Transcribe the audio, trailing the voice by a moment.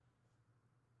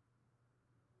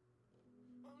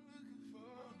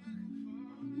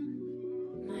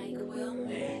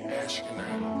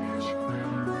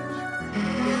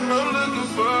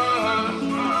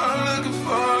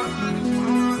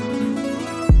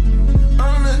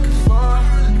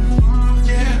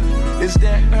It's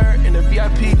that her in the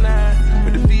VIP line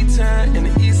with the V-Time and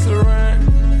the East Laurent.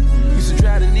 Used to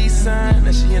drive the Nissan,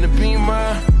 now she in the Beamer.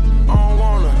 I don't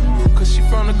want her, cause she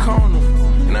from the corner.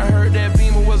 And I heard that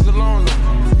Beamer was the loaner.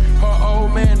 Her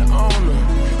old man the owner.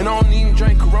 And I don't even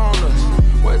drink Coronas.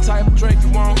 What type of drink you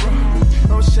want, bro?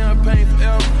 No champagne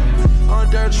forever. On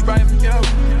dirty Sprite forever.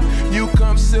 You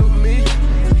come sit with me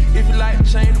if you like to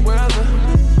change the weather.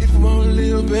 If you wanna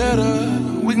live better,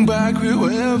 we can buy a crib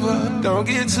wherever. Don't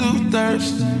get too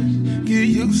thirsty, get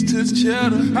used to the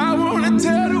cheddar. I wanna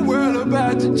tell the world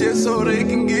about you just so they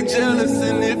can get jealous.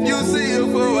 And if you see her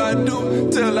before I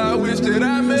do, tell her I wish that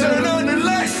I met her. Turn on the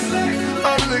lights,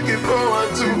 I'm looking for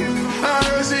one too. I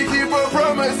heard she keep her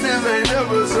promises, ain't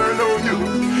never turn on you.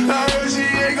 I heard she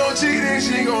ain't gon' cheat and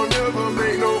she gon' never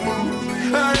make no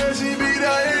move. I heard she be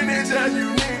there anytime you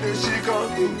need her, she come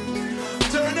through.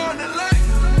 Turn on the lights.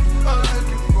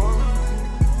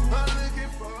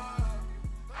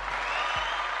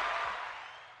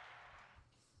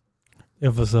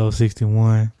 Episode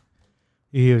 61.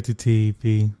 Here at the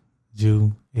TEP,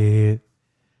 Jew, Ed.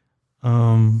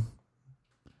 By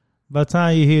the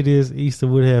time you hear this, Easter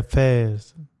would have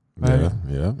passed. Right?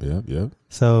 Yeah.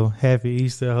 So happy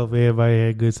Easter. Hope everybody had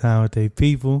a good time with their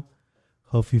people.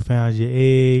 Hope you found your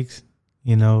eggs.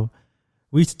 You know,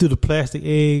 we used to do the plastic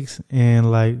eggs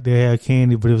and like they had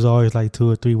candy, but it was always like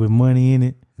 2 or 3 with money in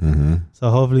it. Mm-hmm.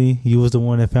 So hopefully you was the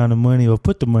one that found the money or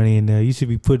put the money in there. You should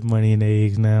be putting money in the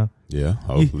eggs now. Yeah,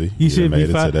 hopefully. You should made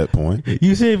be it to that point.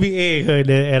 You should be egg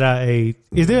hunting at our age.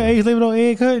 Is there age limit on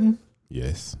egg hunting?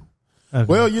 Yes. Okay.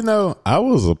 Well, you know, I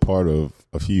was a part of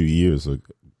a few years ago,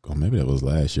 or maybe that was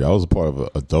last year. I was a part of an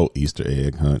adult Easter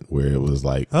egg hunt where it was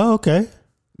like okay,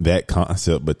 that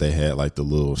concept, but they had like the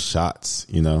little shots,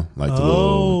 you know, like the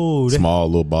little small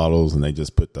little bottles, and they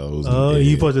just put those. Oh,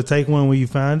 you supposed to take one when you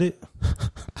find it?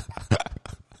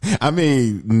 I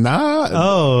mean, nah.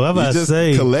 Oh, I'm about to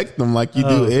say collect them like you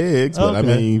do eggs, but I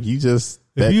mean, you just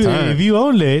if you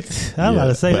own it, I'm about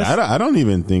to say. But I don't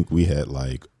even think we had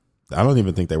like. I don't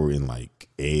even think they were in like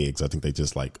eggs. I think they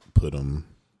just like put them.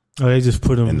 Oh, they just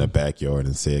put them in the backyard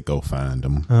and said, "Go find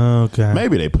them." Okay.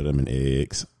 Maybe they put them in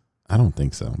eggs. I don't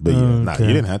think so. But yeah, you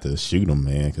didn't have to shoot them,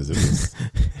 man, because it was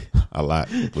a lot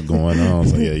going on.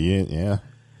 So yeah.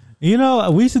 You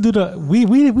know, we used to do we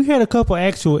had a couple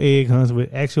actual egg hunts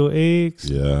with actual eggs.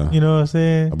 Yeah. You know what I'm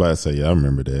saying? I'm about to say, yeah, I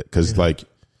remember that. Because like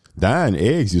dyeing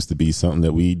eggs used to be something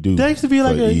that we do. That used to be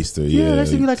like Easter. Yeah, that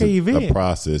used to be like an event. A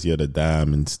process, the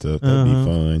dime and stuff. That'd be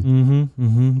fun.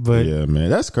 But yeah, man,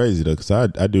 that's crazy though. Because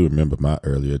I do remember my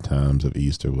earlier times of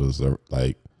Easter was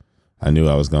like, I knew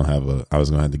I was gonna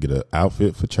have to get an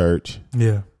outfit for church.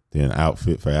 Yeah. Then an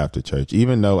outfit for after church.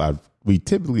 Even though we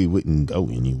typically wouldn't go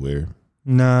anywhere.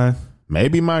 Nah.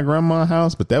 Maybe my grandma's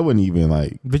house, but that wasn't even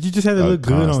like. But you just had to look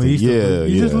good on Easter. Yeah,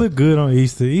 you just look good on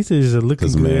Easter. Easter is just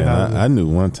looking good. Man, I knew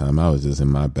one time I was just in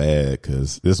my bag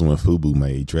because this is when FUBU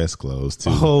made dress clothes too.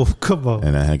 Oh, come on!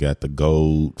 And I had got the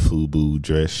gold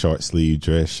FUBU short sleeve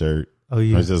dress shirt. Oh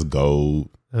yeah, it was just gold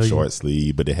short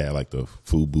sleeve, but it had like the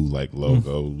FUBU like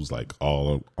logos like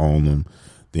all on them.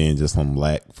 Then just some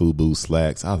black FUBU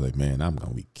slacks. I was like, man, I'm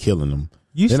gonna be killing them.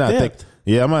 You stepped.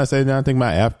 I might say now. I think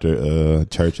my after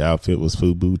church outfit was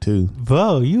FUBU too.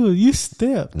 Bro, you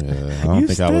stepped. Yeah, I don't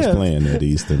think I was playing that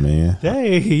Easter, man.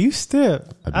 Hey, you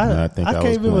stepped. I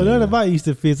can't remember none of my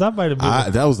Easter fits. I might have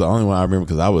been. That was the only one I remember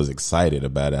because I was excited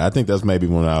about it. I think that's maybe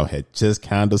when I had just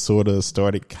kind of sort of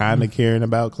started kind of caring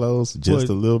about clothes just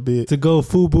a little bit. To go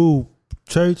FUBU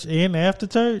church and after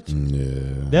church.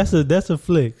 Yeah, that's a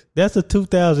flex. That's a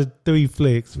 2003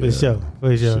 flex for sure.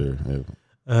 For sure. Yeah.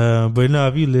 But no,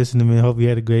 if you listen to me, I hope you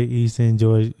had a great Easter,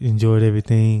 enjoyed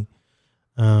everything.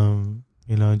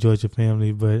 Enjoyed your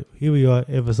family. But here we are,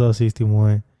 episode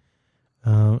 61.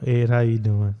 Ed, how you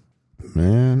doing?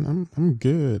 Man, I'm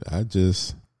good. I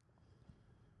just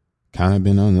kind of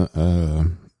been on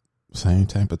the same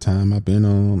type of time I've been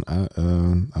on.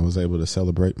 I was able to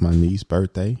celebrate my niece's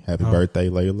birthday. Happy birthday,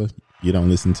 Layla. You don't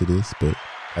listen to this, but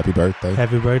happy birthday.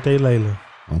 Happy birthday, Layla.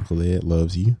 Uncle Ed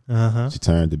loves you. She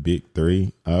turned the big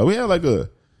 3. We had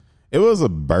it was a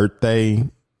birthday.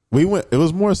 It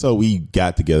was more so we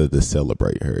got together to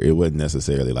celebrate her. It wasn't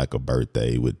necessarily like a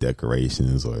birthday with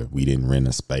decorations or we didn't rent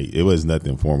a space. It was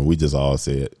nothing formal. We just all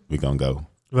said we're going to go.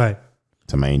 Right.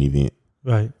 To main event.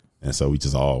 Right. And so we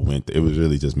just all went. It was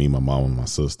really just me, my mom, and my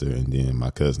sister, and then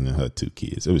my cousin and her 2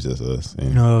 kids. It was just us.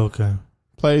 And okay.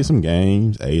 Played some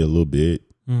games, ate a little bit,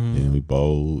 and we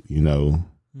bowled,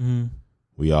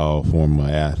 we all former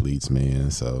athletes,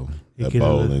 man. So that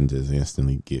bowling just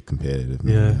instantly get competitive,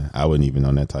 man. Yeah. I wasn't even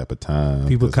on that type of time.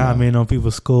 People comment on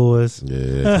people's scores.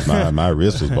 Yeah, my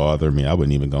wrist was bothering me. I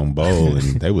wasn't even going to bowl,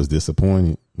 and they was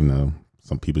disappointed. You know,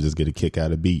 some people just get a kick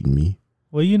out of beating me.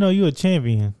 Well, you know, you're a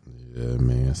champion. Yeah,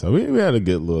 man. So we had a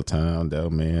good little time,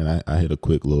 though, man. I hit a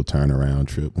quick little turnaround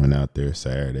trip. Went out there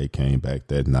Saturday, came back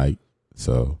that night.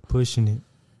 So pushing it.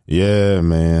 Yeah,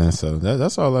 man. So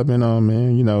that's all I've been on,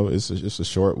 man. You know, it's a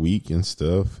short week and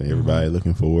stuff. Everybody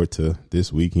looking forward to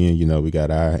this weekend. You know, we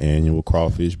got our annual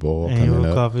crawfish boil coming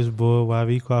up. Crawfish boil,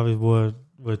 YB crawfish boil.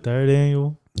 What, third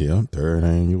annual? Yeah, third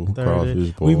annual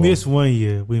crawfish boil. We missed 1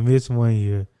 year.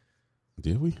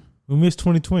 Did we? We missed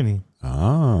 2020.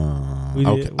 Ah,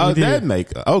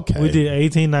 okay. We did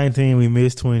 18, 19. We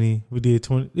missed 20. We did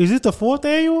 20. Is it the fourth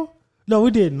annual? No,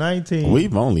 we did 19.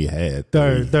 We've only had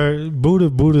third.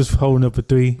 Buddha's holding up a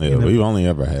 3. Yeah, we've only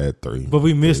ever had 3. But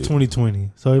we missed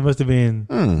 2020, so it must have been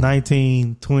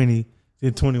 19, 20,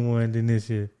 then 21, then this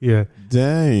year. Yeah.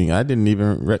 Dang, I didn't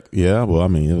even. Yeah, well, I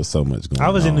mean, there was so much going on. I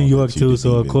was in New York too,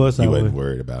 so of course I wasn't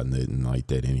worried about nothing like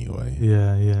that anyway.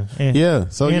 Yeah.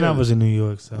 And I was in New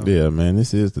York, so yeah, man.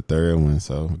 This is the third one,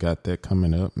 so we got that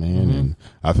coming up, man. And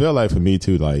I feel like for me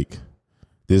too, like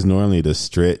this normally the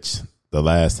stretch. The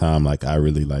last time, like, I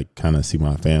really, like, kind of see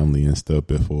my family and stuff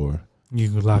before you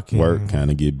can lock in. Work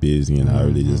kind of get busy, and I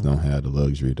really just don't have the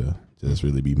luxury to just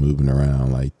really be moving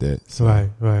around like that. So,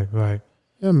 right.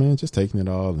 Yeah, man, just taking it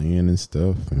all in and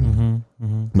stuff. And,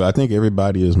 But I think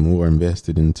everybody is more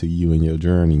invested into you and your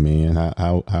journey, man.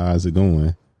 How's it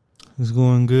going? It's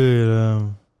going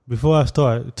good. Before I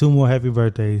start, 2 more happy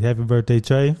birthdays. Happy birthday,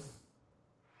 Trey.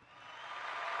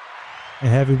 And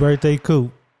happy birthday,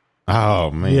 Coop. Oh,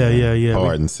 man. Yeah.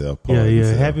 Pardon self.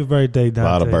 Happy birthday, Dante. A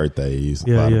lot of birthdays. A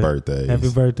lot of birthdays.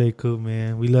 Happy birthday, Coop,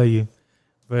 man. We love you.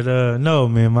 But no,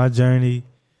 man, my journey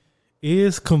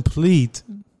is complete.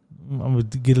 I'm going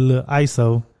to get a little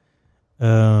ISO.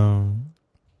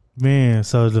 Man,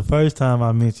 so the first time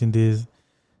I mentioned this,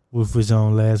 which was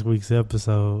on last week's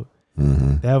episode,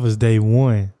 that was day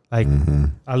 1. Like,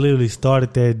 I literally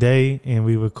started that day and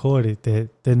we recorded that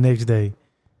the next day.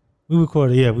 We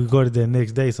recorded that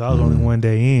next day, so I was only 1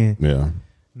 day in. Yeah.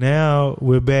 Now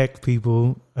we're back,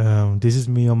 people. This is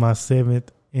me on my 7th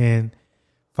and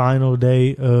final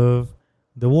day of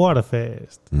the water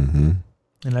fast. And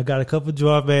I got a couple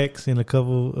drawbacks and a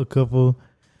couple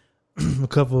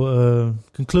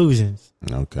conclusions.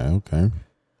 Okay.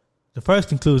 The first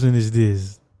conclusion is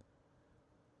this: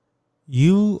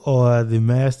 you are the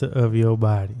master of your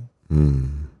body.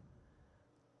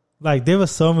 Like, there were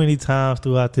so many times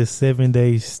throughout this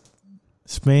 7-day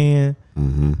span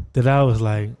that I was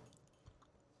like,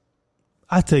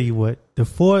 I tell you what, the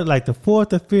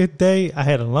fourth or fifth day, I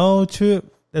had a long trip.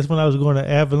 That's when I was going to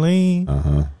Abilene.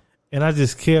 And I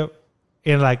just kept,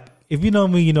 and like, if you know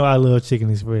me, you know I love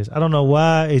Chicken Express. I don't know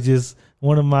why. It's just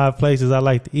one of my places I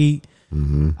like to eat.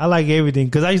 I like everything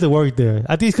because I used to work there.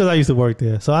 I think it's because I used to work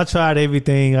there. So I tried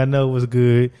everything I know was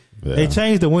good. Yeah. They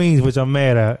changed the wings, which I'm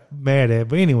mad at.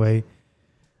 But anyway,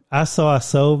 I saw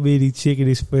so many Chicken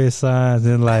Express signs,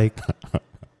 and like,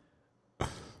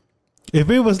 if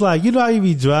it was like, you know how you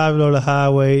be driving on the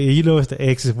highway and you know it's the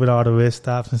exit with all the rest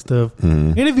stops and stuff,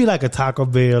 and it'd be like a Taco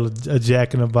Bell, a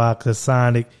Jack in the Box, a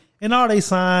Sonic, and all they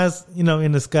signs, you know,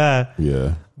 in the sky.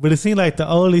 Yeah. But it seemed like the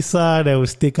only sign that would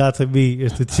stick out to me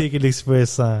is the Chicken Express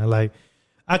sign. Like,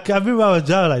 I remember I was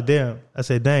driving like, damn. I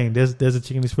said, dang, there's a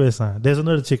Chicken Express sign. There's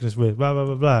another Chicken Express, blah, blah,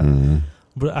 blah, blah.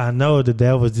 But I know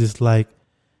that was just like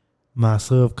my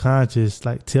subconscious,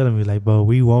 like telling me, like, bro,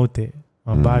 we want that.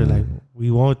 My body, like, we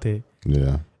want that.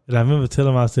 Yeah. And I remember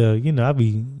telling myself, you know, I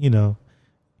be, you know,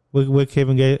 what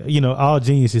Kevin gave, you know, all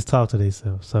geniuses talk to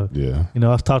themselves. So, yeah. You know,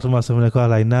 I was talking to myself in the car,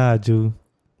 like, nah, Jew,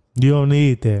 you don't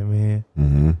need that,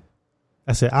 man.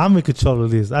 I said, I'm in control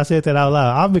of this. I said that out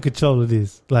loud. I'm in control of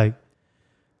this. Like,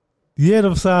 yeah,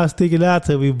 them signs sticking out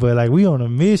to me, but like, we on a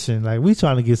mission. Like, we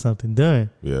trying to get something done.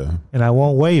 Yeah. And I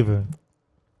won't waver.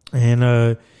 And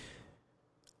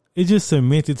it just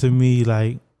cemented to me,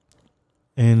 like,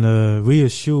 and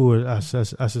reassured, I should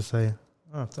say.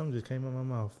 Oh, something just came out my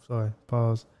mouth. Sorry,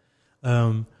 pause.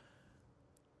 That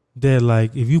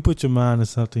like, if you put your mind to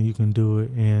something, you can do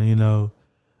it. And you know,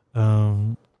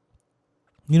 a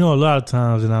lot of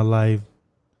times in our life,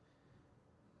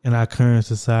 in our current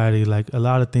society, like a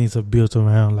lot of things are built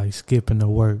around like skipping the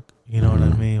work. You know what I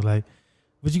mean? Like,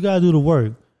 but you gotta do the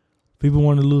work. People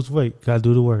want to lose weight, gotta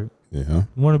do the work. Yeah.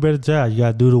 You want a better job, you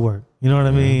gotta do the work. You know what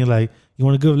I mean? Like, you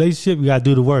want a good relationship, you gotta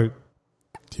do the work.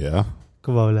 Yeah.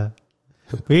 Come on, now.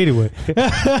 But anyway,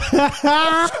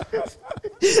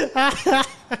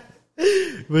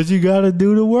 But you gotta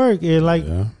do the work, and like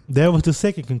that was the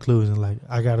second conclusion. Like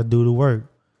I gotta do the work.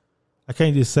 I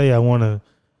can't just say I want to.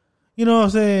 You know what I'm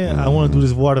saying? I want to do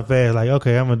this water fast. Like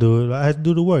okay, I'm gonna do it. I have to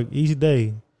do the work each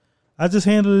day. I just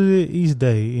handled it each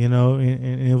day, you know,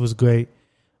 and it was great.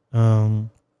 So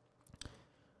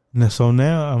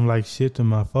now I'm like shifting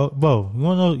my focus. Bro,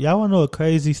 y'all wanna know a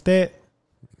crazy stat?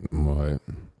 What?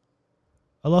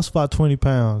 I lost about 20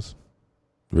 pounds.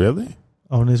 Really?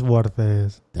 On this water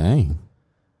fast. Dang.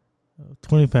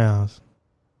 20 pounds.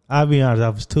 I'll be honest, I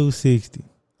was 260.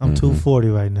 I'm 240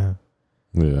 right now.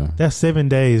 Yeah. That's 7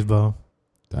 days, bro.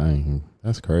 Dang.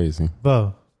 That's crazy.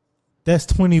 Bro, that's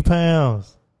 20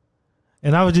 pounds.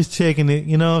 And I was just checking it,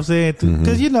 you know what I'm saying?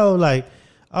 Because, you know, like,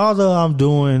 although I'm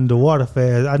doing the water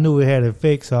fast, I knew it had an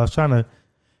effect, so I was trying to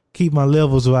keep my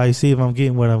levels right, see if I'm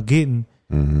getting what I'm getting.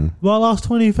 Well, I lost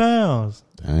 20 pounds.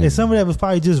 Dang. And some of that was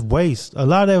probably just waste. A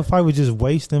lot of that was probably just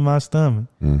waste in my stomach.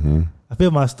 I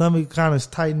feel my stomach kind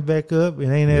of tightened back up. It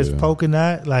ain't as poking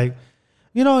out. Like,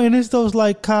 you know, and it's those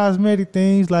like cosmetic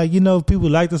things. Like, you know, people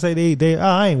like to say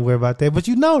I ain't worried about that. But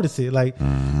you notice it. Like,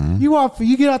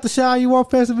 you get out the shower, you walk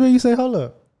past the mirror, you say, hold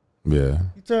up. Yeah.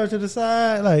 You turn to the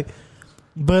side. Like,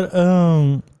 but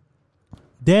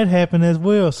that happened as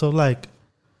well. So, like,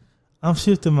 I'm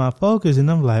shifting my focus and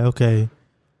I'm like, okay,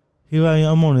 here I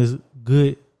am. I'm on this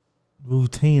good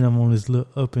routine. I'm on this little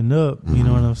up and up. You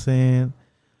know what I'm saying?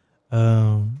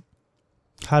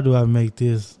 How do I make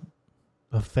this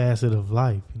a facet of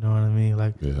life? You know what I mean?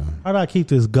 Like, how do I keep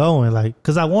this going? Like,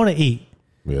 because I want to eat.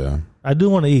 Yeah. I do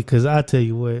want to eat because I tell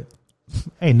you what,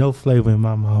 ain't no flavor in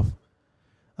my mouth.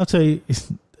 I'll tell you,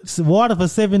 it's water for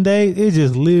 7 days. It's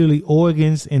just literally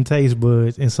organs and taste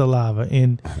buds and saliva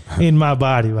in my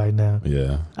body right now.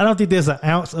 Yeah. I don't think there's an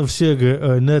ounce of sugar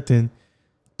or nothing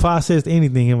processed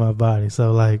anything in my body.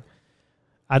 So like,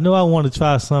 I know I want to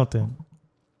try something,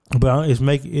 but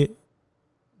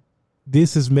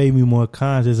this has made me more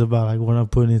conscious about like what I'm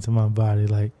putting into my body.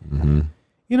 Like,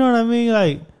 you know what I mean?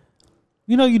 Like,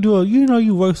 you know,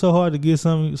 you work so hard to get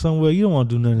somewhere. You don't want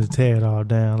to do nothing to tear it all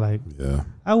down. Like,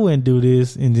 I wouldn't do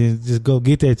this and then just go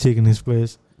get that chicken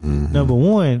express. Number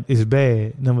one, it's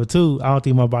bad. Number two, I don't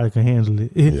think my body can handle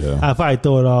it. I probably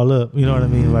throw it all up. You know what I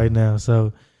mean? Right now.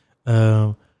 So,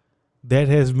 that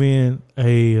has been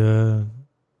a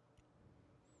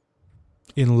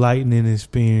enlightening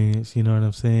experience. You know what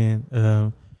I'm saying?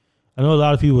 I know a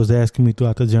lot of people was asking me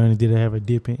throughout the journey, did I have a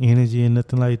dip in energy and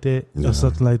nothing like that or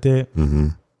something like that?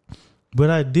 But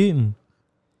I didn't.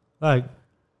 Like,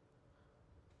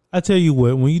 I tell you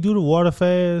what, when you do the water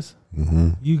fast,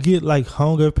 you get like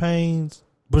hunger pains,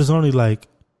 but it's only like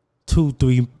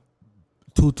 2-3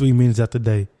 minutes after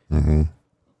day.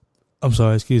 I'm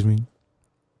sorry, excuse me.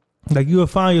 Like, you'll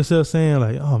find yourself saying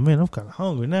like, oh man, I'm kind of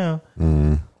hungry now.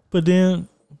 But then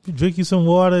if you drink you some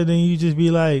water, then you just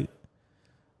be like,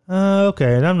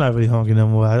 okay, and I'm not really hungry no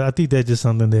more. I think that's just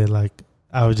something that like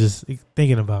I was just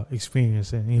thinking about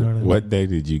experiencing. You know what I mean? What day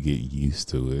did you get used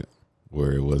to it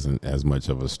where it wasn't as much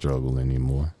of a struggle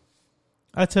anymore?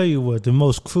 I tell you what, the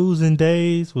most cruising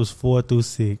days was 4 through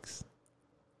 6.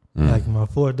 Like my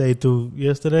 4th day through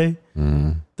yesterday,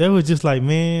 they were just like,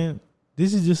 man,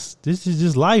 this is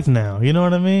just life now. You know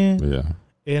what I mean? Yeah.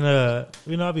 And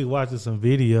you know, I'll be watching some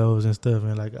videos and stuff,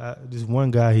 and like this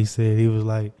one guy, he's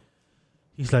like,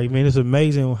 man, it's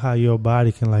amazing how your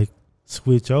body can like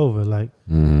switch over. Like,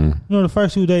 you know, the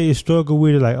first 2 days you struggle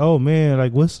with it, like, oh man,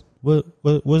 like what's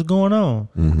going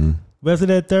on? But after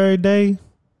that 3rd day,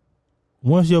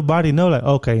 once your body know, like,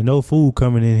 okay, no food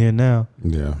coming in here now.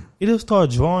 Yeah, it'll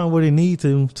start drawing what it needs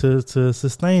to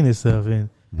sustain itself, and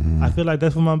I feel like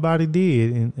that's what my body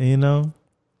did, and you know,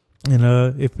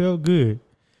 and it felt good.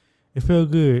 It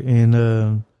felt good, and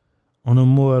on a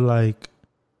more like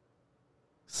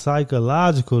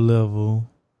psychological level,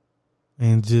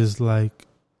 and just like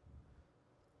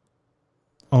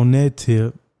on that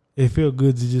tip, it felt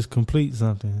good to just complete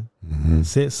something,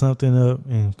 set something up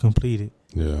and complete it.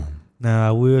 Yeah. Now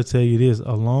I will tell you this: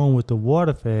 along with the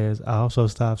water fast, I also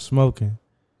stopped smoking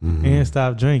and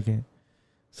stopped drinking.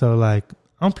 So like,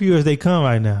 I'm pure as they come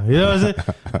right now. You know what I'm saying?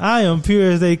 I am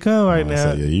pure as they come right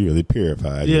now. Yeah, you really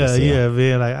purified. Yeah,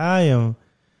 man. Like I am,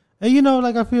 and you know,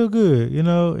 like I feel good. You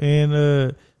know,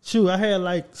 and shoot, I had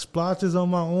like splotches on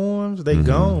my arms. They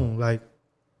gone. Like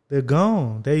they're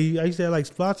gone. I used to have like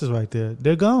splotches right there.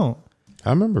 They're gone. I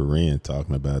remember Ren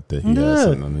talking about that. He had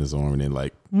something on his arm and then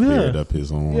like cleared up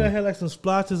his arm. Yeah, I had like some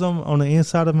splotches on the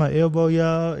inside of my elbow,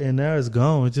 y'all, and now it's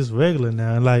gone. It's just regular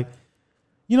now. And like,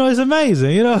 you know, it's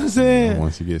amazing. You know what I'm saying? You know,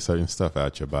 once you get certain stuff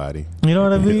out your body, you know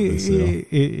what I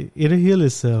mean? It'll heal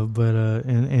itself. But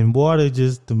and water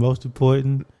just the most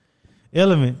important.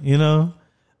 element, you know.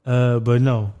 But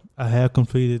no, I have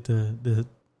completed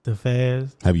the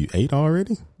fast. Have you ate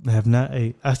already? I have not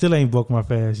ate. I still ain't broke my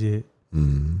fast yet.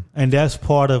 Mm-hmm. And that's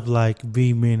part of like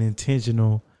being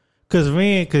intentional. Cause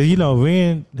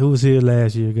Ren, who was here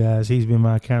last year, guys, he's been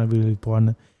my accountability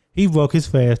partner. He broke his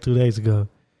fast 2 days ago.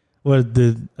 I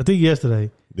think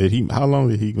yesterday. Did he? How long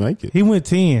did he make it? He went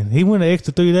 10. He went an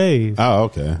extra 3 days. Oh,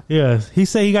 okay. Yeah, he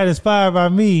said he got inspired by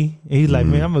me, and he's like,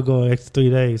 "Man, I'm gonna go an extra 3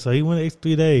 days." So he went an extra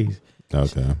 3 days.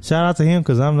 Okay. Shout out to him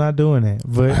because I'm not doing that.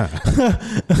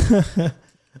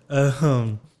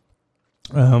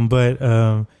 But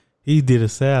he did a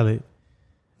salad,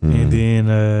 and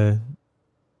then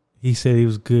he said he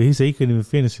was good. He said he couldn't even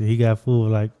finish it. He got full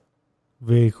like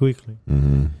very quickly.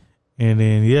 Mm-hmm. And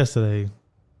then yesterday,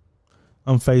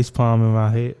 I'm face palming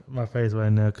my face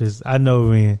right now because I know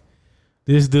when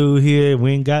this dude here,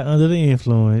 we ain't got under the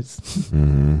influence.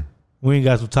 Mm-hmm. We ain't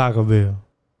got some Taco Bell.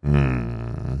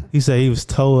 Mm. He said he was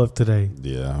toe up today.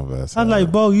 Yeah, I was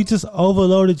like, bro, you just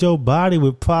overloaded your body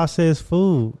with processed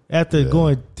food after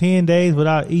going 10 days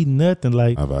without eating nothing.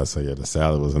 Like I was about to say, the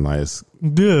salad was a nice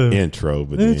intro,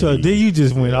 but then you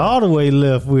just went all the way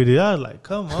left with it. I was like,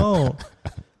 come on.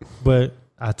 But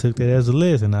I took that as a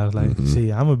lesson. I was like,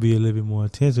 see, I'm gonna be a little bit more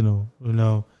intentional. You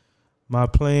know, my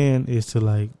plan is to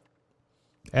like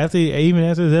after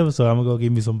this episode, I'm gonna go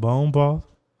get me some bone broth.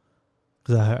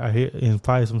 Cause I hear and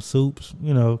probably some soups,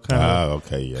 you know, kind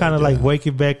of like wake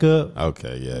it back up.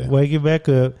 Okay, yeah, wake it back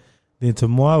up. Then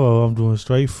tomorrow I'm doing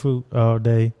straight fruit all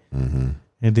day, and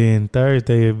then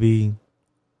Thursday it'll be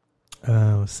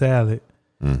salad.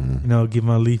 You know, get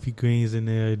my leafy greens in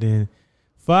there. And then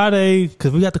Friday,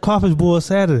 cause we got the crawfish boil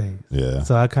Saturday. Yeah,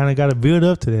 so I kind of got to build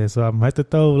up to that. So I might have to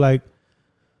throw like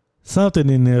something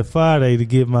in there Friday to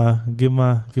get my.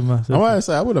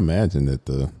 I would imagine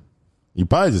that you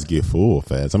probably just get full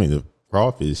fast. I mean, the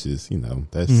crawfish is,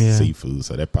 that's seafood,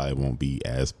 so that probably won't be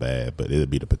as bad, but it'll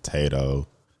be the potato.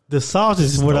 The sausage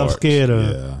is what I'm scared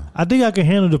of. Yeah. I think I can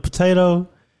handle the potato.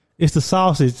 It's the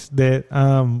sausage that,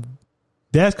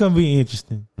 that's going to be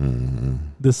interesting. Mm-hmm.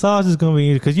 The sausage is going to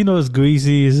be interesting because, it's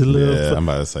greasy. It's a little. Yeah, I'm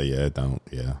about to say, yeah.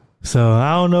 So,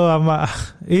 I don't know.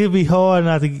 It'll be hard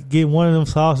not to get one of them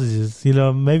sausages.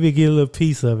 Maybe get a little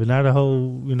piece of it, not a whole,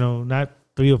 not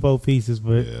 3 or 4 pieces,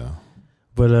 but. Yeah.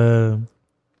 But and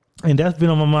that's been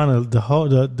on my mind the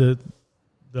hardest.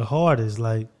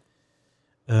 Like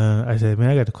I said, man,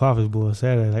 I got the crawfish boil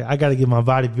Saturday. Like I got to get my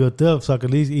body built up so I can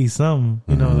at least eat something.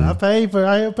 I pay for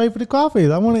the crawfish.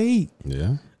 I want to eat.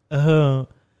 Yeah.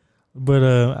 But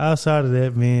outside of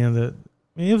that, man,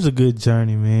 it was a good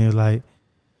journey, man. Like,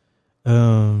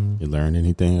 you learned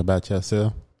anything about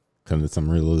yourself? Come to some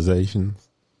realizations?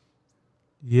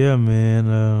 Yeah,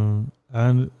 man.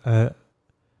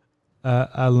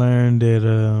 I learned that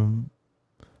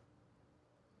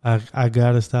I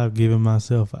gotta stop giving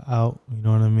myself out. You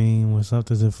know what I mean? When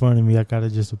something's in front of me, I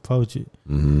gotta just approach it.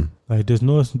 Mm-hmm. Like there's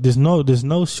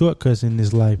no shortcuts in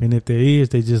this life, and if there is,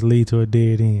 they just lead to a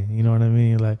dead end. You know what I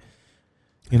mean? Like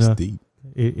That's deep.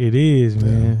 It is,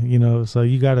 man. Yeah. So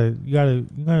you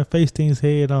gotta face things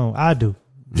head on. I do.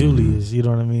 Julie is. You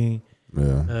know what I mean?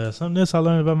 Yeah. Something else I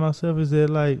learned about myself is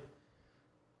that like.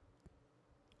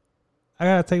 I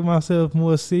gotta take myself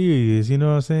more serious, you know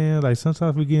what I'm saying? Like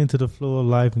sometimes we get into the flow of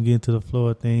life and get into the flow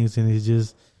of things, and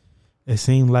it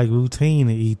seems like routine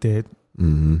to eat that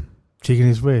chicken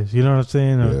express. You know what I'm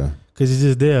saying? Because it's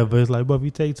just there, but it's like, but if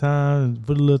you take time and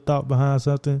put a little thought behind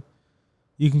something,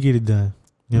 you can get it done.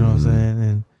 You know what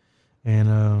I'm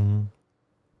saying?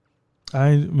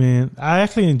 And I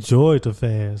actually enjoyed the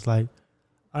fast. Like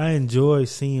I enjoy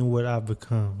seeing what I've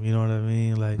become. You know what I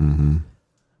mean? Like,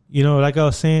 like I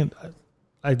was saying.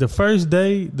 Like last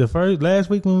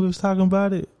week when we was talking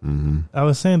about it, I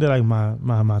was saying that like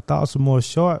my thoughts are more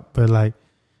sharp, but like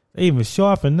they even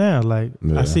sharper now. Like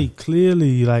I see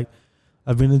clearly, like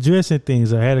I've been addressing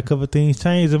things. I had a couple of things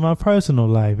change in my personal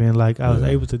life, and like I was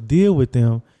able to deal with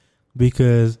them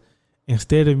because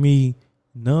instead of me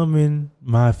numbing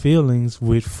my feelings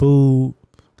with food,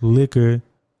 liquor,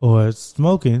 or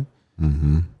smoking,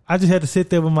 I just had to sit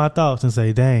there with my thoughts and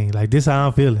say, dang, like this how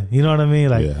I'm feeling. You know what I mean?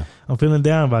 Like I'm feeling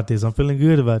down about this. I'm feeling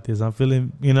good about this. I'm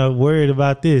feeling, worried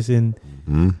about this. And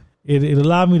it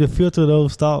allowed me to filter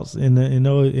those thoughts and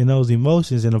those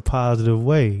emotions in a positive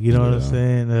way. You know what I'm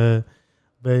saying?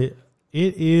 But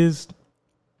it is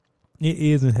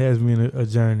and has been a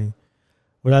journey.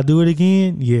 Would I do it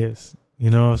again? Yes. You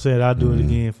know what I'm saying? I'll do it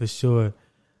again for sure.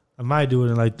 I might do it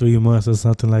in like 3 months or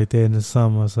something like that in the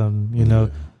summer or something, you know.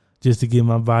 Just to give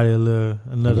my body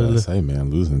another. Say, man,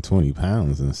 losing 20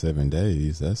 pounds in 7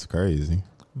 days, that's crazy.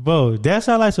 Bro, that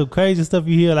sounds like some crazy stuff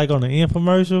you hear like on the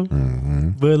infomercial.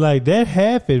 But like that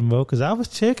happened, bro, because I was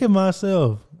checking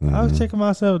myself. I was checking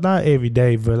myself not every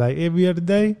day, but like every other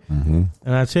day. And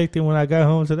I checked it when I got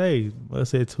home today. I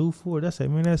said 240. I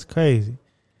said, man, that's crazy.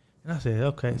 And I said,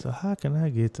 okay, so how can I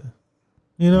get to,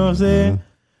 you know what I'm saying?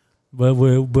 But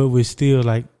we're still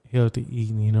like healthy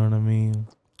eating, you know what I mean?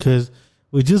 Because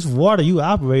with just water, you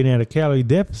operating at a calorie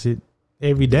deficit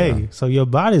every day. Yeah. So your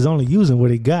body's only using what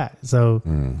it got. So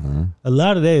a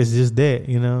lot of that is just that,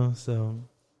 you know? So,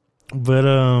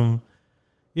 but,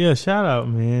 yeah, shout out,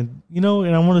 man. You know,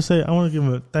 and I want to give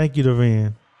a thank you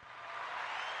to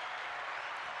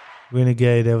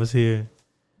Renegade that was here.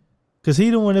 Because he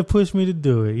the one that pushed me to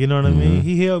do it. You know what I mean?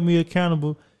 He held me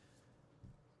accountable.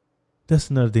 That's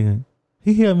another thing.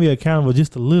 He held me accountable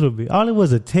just a little bit. All it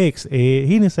was a text, Ed. He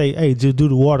didn't say, hey, just do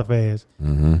the water fast.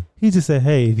 He just said,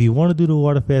 hey, if you want to do the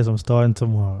water fast, I'm starting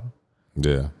tomorrow.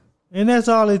 Yeah. And that's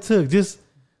all it took. Just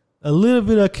a little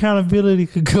bit of accountability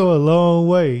could go a long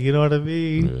way. You know what I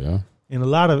mean? Yeah. In a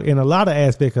lot of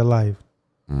aspects of life.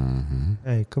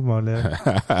 Hey, come on now.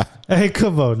 Hey,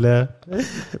 come on now.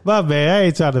 My man, I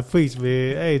ain't trying to preach,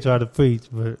 man.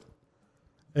 But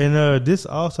and this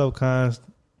also kind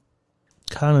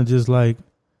of just like,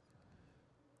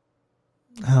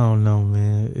 I don't know,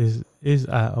 man. It's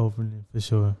eye opening for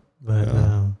sure. But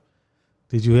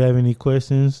did you have any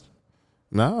questions?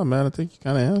 No, man, I think you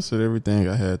kind of answered everything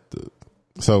I had to.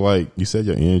 So, like, you said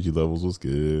your energy levels was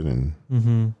good and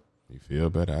you feel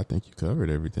better. I think you covered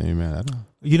everything, man. I don't.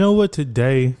 You know what?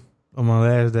 Today, on my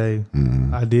last day,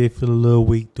 I did feel a little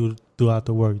weak throughout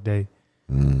the work day.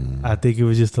 I think it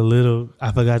was just a little.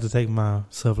 I forgot to take my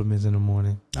supplements in the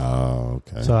morning. Oh,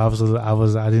 okay. So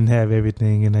I didn't have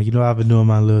everything, and you know I've been doing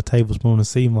my little tablespoon of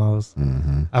sea moss.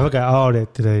 I forgot all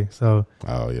that today. So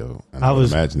I would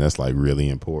imagine that's like really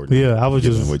important. Yeah, I was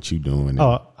just what you doing.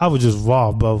 I was just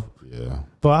raw, bro. Yeah.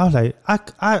 But I was like,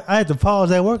 I had to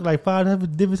pause at work like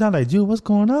 5 different times. Like, Jude, what's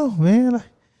going on, man? Like,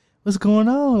 what's going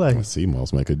on? Like, sea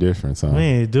moss make a difference, huh?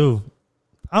 Man, dude.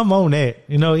 I'm on that.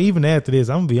 You know, even after this,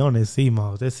 I'm going to be on that sea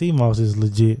moss. That sea moss is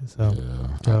legit.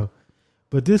 So,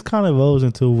 but this kind of rolls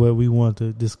into what we want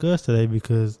to discuss today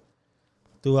because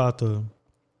throughout the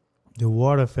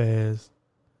water fast,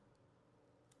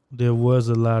 there was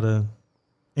a lot of,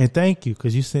 and thank you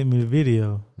because you sent me the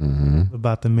video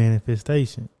about the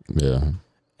manifestation. Yeah.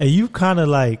 And you kind of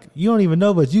like, you don't even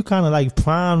know, but you kind of like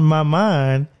primed my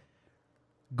mind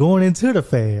going into the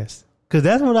fast. Because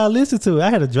that's what I listened to. I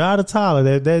had to drive to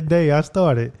Tyler that day I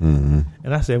started. And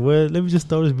I said, well, let me just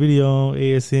throw this video on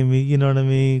ASME, you know what I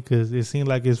mean? Because it seemed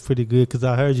like it's pretty good because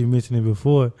I heard you mention it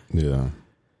before. Yeah.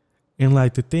 And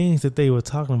like the things that they were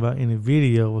talking about in the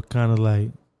video were kind of like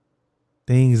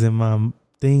things in my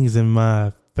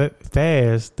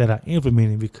fast that I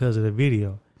implemented because of the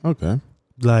video. Okay.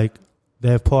 Like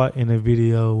that part in the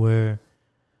video where,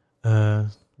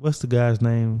 what's the guy's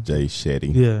name? Jay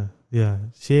Shetty. Yeah.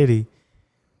 Shetty.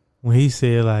 When he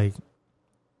said, like,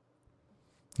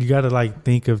 you got to, like,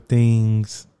 think of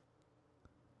things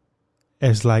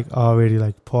as, like, already,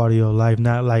 like, part of your life,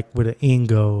 not, like, with an end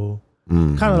goal.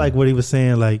 Kind of like what he was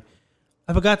saying, like,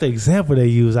 I forgot the example they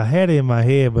used. I had it in my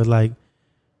head, but, like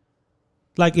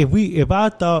if I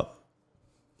thought,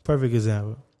 perfect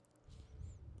example.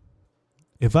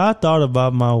 If I thought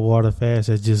about my water fast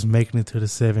as just making it to the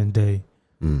 7th day,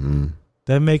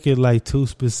 that make it, like, too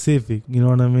specific, you know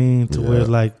what I mean? To where,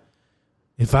 like,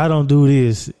 if I don't do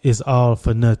this, it's all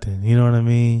for nothing. You know what I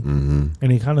mean?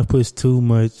 And it kind of puts too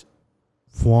much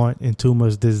want and too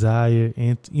much desire.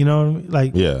 And you know what I mean?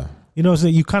 Like, you know what I'm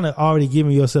saying? You kind of already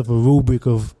giving yourself a rubric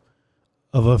of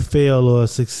a fail or a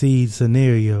succeed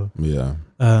scenario. Yeah.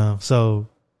 So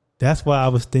that's why I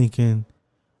was thinking,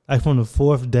 like from the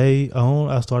 4th day on,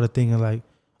 I started thinking like,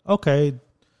 okay,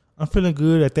 I'm feeling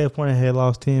good. At that point, I had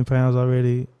lost 10 pounds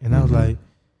already. And I was like,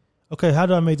 okay, how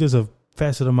do I make this a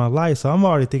facet of my life? So I'm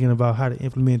already thinking about how to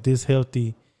implement this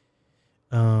healthy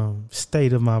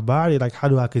state of my body. Like, how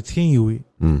do I continue it?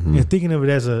 And thinking of it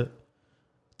as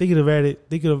thinking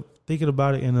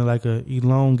about it in a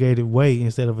elongated way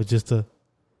instead of just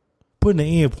putting an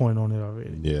end point on it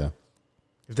already. Yeah.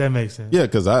 If that makes sense. Yeah,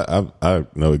 because I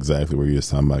know exactly what you were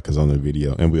talking about because on the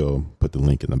video, and we'll put the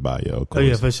link in the bio. Oh,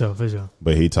 yeah, for sure.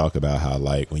 But he talked about how,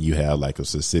 like, when you have, like, a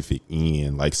specific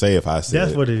end, like, say if I said,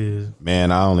 that's what it is.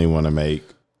 Man, I only want to make,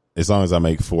 as long as I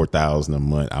make $4,000 a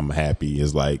month, I'm happy.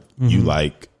 It's like, you,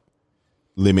 like,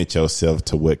 limit yourself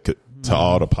to what could, to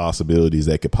all the possibilities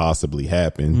that could possibly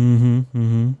happen.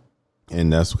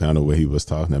 And that's kind of what he was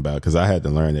talking about because I had to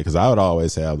learn that because I would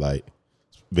always have, like,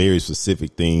 very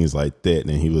specific things like that.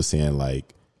 And he was saying,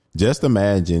 like, just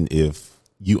imagine if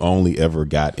you only ever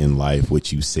got in life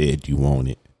what you said you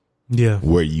wanted.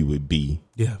 where you would be.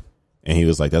 Yeah. And he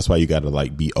was like, that's why you got to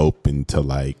like be open to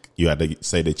like, you got to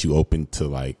say that you open to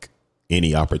like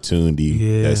any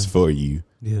opportunity that's for you.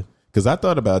 Yeah. Cause I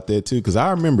thought about that too. Cause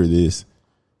I remember this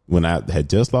when I had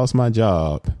just lost my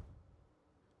job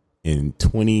in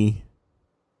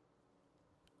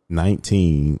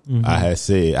 2019. I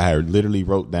had literally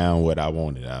wrote down what I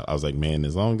wanted. I was like, man,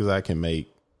 as long as I can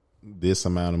make this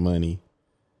amount of money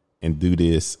and do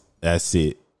this, that's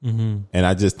it. And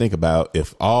I just think about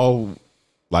if all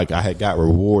like I had got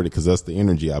rewarded because that's the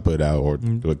energy I put out, or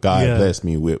what God blessed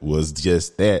me with was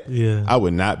just that. Yeah, I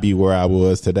would not be where I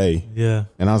was today. Yeah,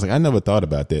 and I was like, I never thought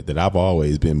about that I've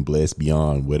always been blessed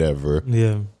beyond whatever.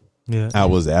 I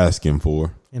was asking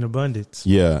for in abundance.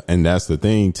 Yeah, and that's the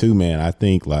thing too, man. I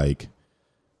think like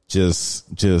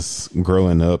just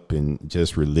growing up and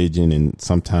just religion, and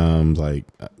sometimes like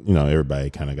everybody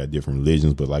kind of got different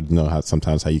religions, but like how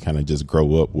sometimes how you kind of just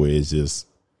grow up where it's just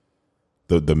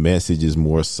the message is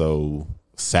more so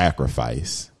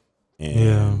sacrifice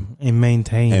and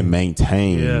maintain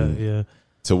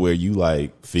to where you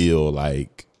like feel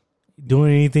like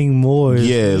doing anything more like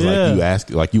you ask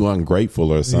like you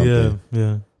ungrateful or something.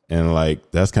 And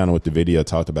like that's kind of what the video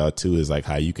talked about too, is like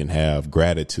how you can have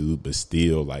gratitude but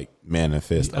still like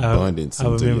manifest abundance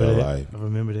into your life. I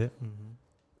remember that.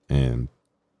 And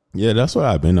that's what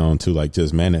I've been on too, like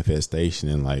just manifestation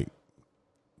and like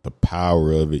the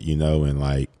power of it, and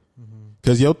like,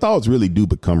 because your thoughts really do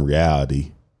become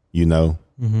reality,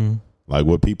 like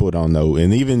what people don't know.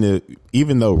 And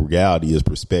even though reality is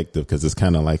perspective, because it's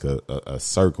kind of like a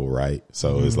circle, right?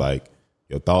 So it's like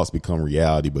your thoughts become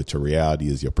reality, but your reality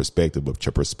is your perspective, but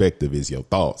your perspective is your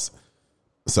thoughts.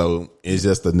 So it's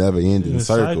just a never ending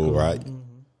circle, right?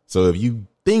 So if you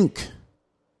think,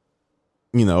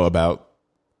 about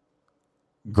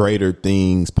greater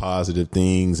things, positive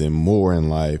things, and more in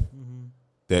life,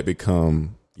 that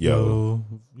become your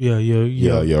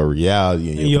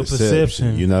reality and your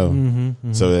perception.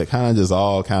 So it kind of just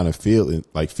all kind of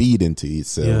feed into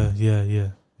itself. Yeah,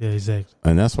 exactly.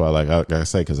 And that's why, like I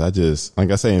say, because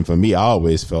and for me, I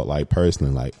always felt like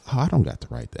personally, like, I don't got the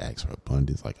right to ask for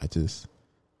abundance. Like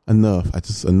enough,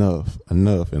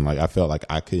 and like I felt like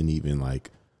I couldn't even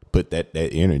like put that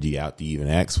energy out to even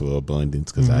ask for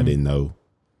abundance because I didn't know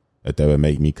that would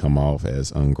make me come off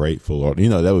as ungrateful, or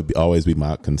that would always be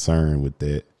my concern with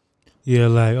that. Yeah,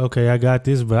 like, okay, I got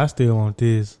this, but I still want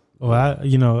this, or I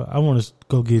want to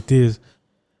go get this.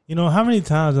 How many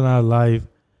times in our life,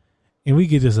 and we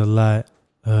get this a lot,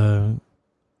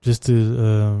 just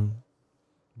to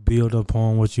build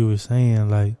upon what you were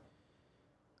saying. Like,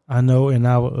 I know in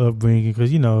our upbringing,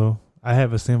 because I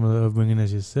have a similar upbringing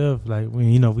as yourself. Like when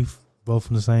we both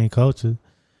from the same culture.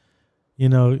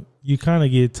 You kind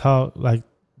of get taught like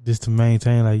just to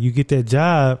maintain, like you get that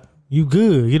job, you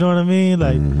good. You know what I mean?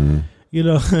 Like,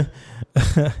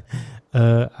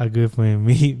 our good friend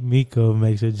Miko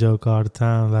makes a joke all the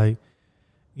time. Like,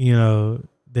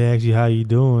 they ask you how you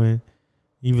doing.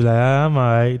 You be like, I'm all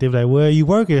right. They be like, well, you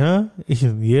working, huh?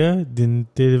 Yeah. Then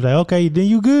they be like, okay, then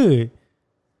you good.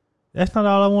 That's not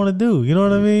all I want to do. You know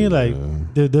what I mean? Like,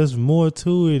 there's more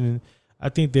to it. And I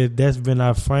think that's been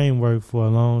our framework for a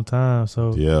long time.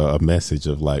 So a message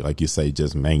of like you say,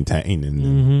 just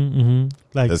maintaining,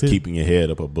 like just keeping your head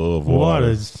up above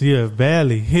water. Yeah,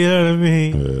 barely. You know what I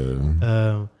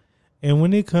mean? And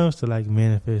when it comes to like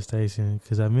manifestation,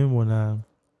 because I remember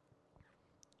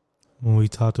when we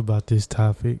talked about this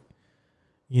topic,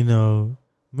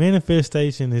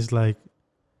 manifestation is like,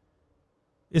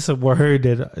 it's a word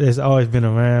that's always been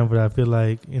around, but I feel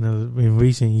like in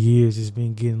recent years it's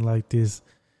been getting like this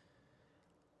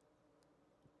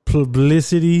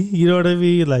publicity. You know what I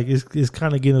mean? Like it's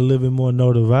kind of getting a little bit more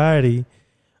notoriety,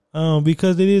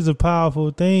 because it is a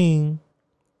powerful thing,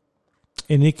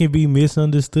 and it can be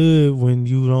misunderstood when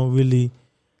you don't really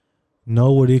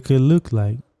know what it could look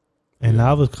like. And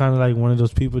I was kind of like one of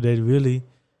those people that really.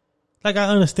 Like, I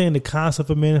understand the concept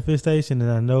of manifestation,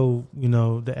 and I know,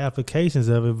 the applications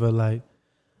of it, but, like,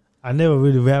 I never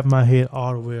really wrapped my head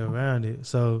all the way around it.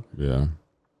 So,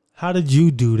 how did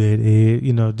you do that, Ed?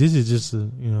 This is just,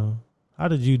 how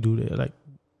did you do that? Like,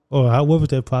 what was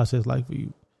that process like for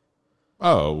you?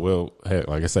 Oh, well,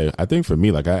 like I say, I think for me,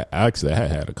 like, I actually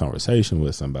had a conversation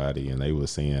with somebody, and they were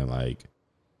saying, like,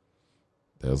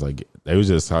 they was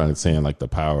just saying, like, the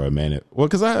power of well,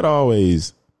 because I had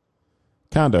always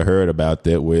kind of heard about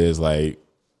that, where it's like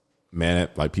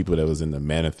like people that was into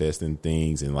manifesting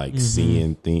things and like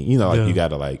seeing things, you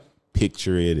got to like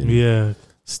picture it and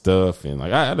stuff, and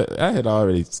like I had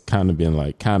already kind of been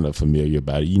like kind of familiar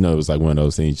about it. It was like one of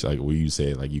those things like where you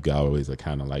said like you could always like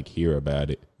kind of like hear about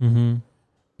it,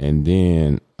 And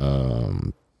then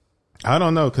I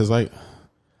don't know, because like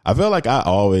I feel like I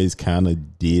always kind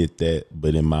of did that,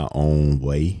 but in my own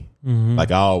way. Like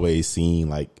I always seen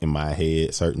like in my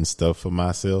head certain stuff for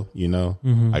myself, you know,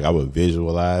 like I would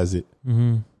visualize it.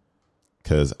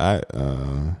 Cause I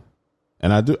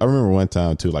remember one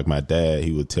time too, like my dad,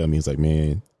 he would tell me, he's like,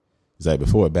 man, he's like,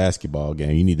 before a basketball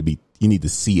game, you need to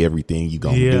see everything you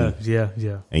gonna do.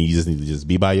 Yeah. And you just need to just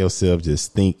be by yourself,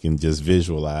 just think and just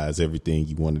visualize everything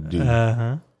you want to do.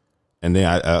 And then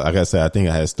I like I said, I think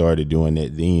I had started doing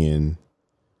that then.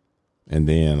 And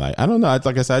then, like, I don't know.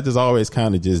 Like I said, I just always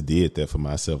kind of just did that for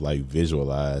myself, like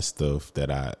visualize stuff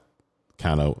that I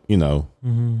kind of, you know,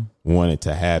 wanted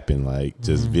to happen, like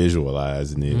just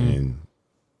visualizing it. And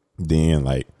then,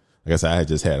 like I said, I had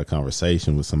just had a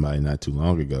conversation with somebody not too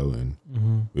long ago, and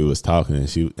we was talking,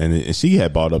 and she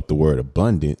had brought up the word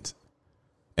abundance.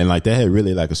 And like that had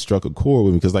really like struck a chord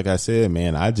with me, because like I said,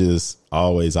 man, I just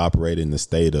always operate in the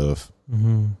state of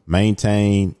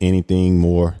maintain anything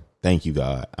more. Thank you,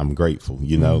 God. I'm grateful.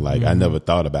 You know, like I never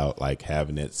thought about like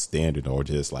having that standard or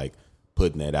just like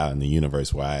putting that out in the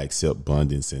universe where I accept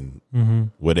abundance and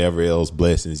whatever else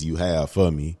blessings you have for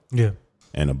me. Yeah.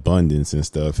 And abundance and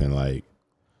stuff. And like,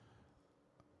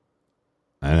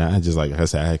 and I just, like I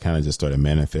said, I kind of just started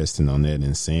manifesting on that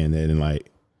and saying that. And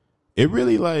like, it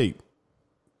really like,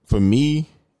 for me,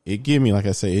 it gave me, like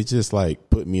I say, it just like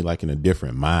put me like in a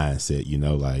different mindset, you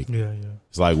know, like,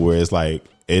 it's like where it's like,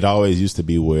 it always used to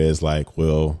be where it's like,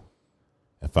 well,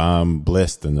 if I'm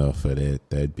blessed enough for that,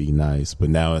 that'd be nice. But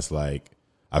now it's like,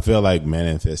 I feel like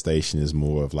manifestation is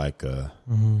more of like a,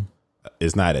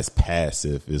 it's not as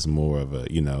passive. It's more of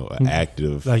a, you know, an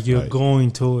active. Like you're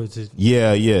going towards it.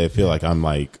 Yeah. I feel like I'm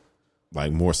like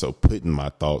more so putting my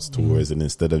thoughts towards it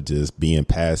instead of just being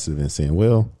passive and saying,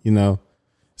 well, you know,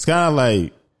 it's kind of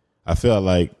like, I feel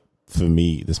like, for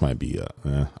me, this might be a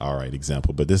all right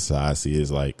example, but this is how I see it, is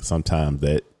like sometimes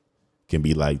that can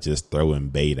be like just throwing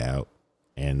bait out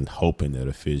and hoping that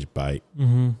a fish bite.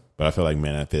 But I feel like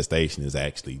manifestation is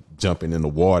actually jumping in the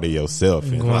water yourself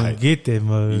and like get that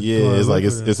mug. Yeah, it's like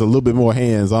it's a little bit more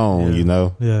hands on, you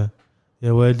know. Yeah.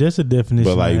 Well, that's a definition.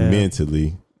 But like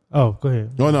mentally. Oh, go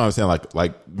ahead. No, I'm saying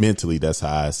like mentally, that's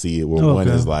how I see it. Where one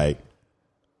is like,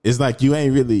 it's like you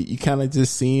ain't really, you kind of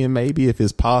just seeing maybe if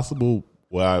it's possible.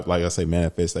 Well, like I say,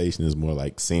 manifestation is more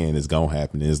like saying it's gonna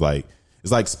happen. It's like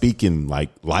speaking like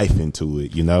life into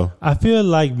it, you know? I feel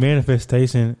like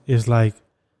manifestation is like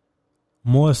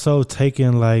more so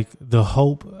taking like the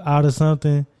hope out of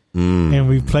something and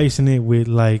replacing it with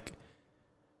like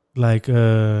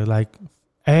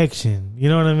action. You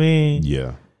know what I mean?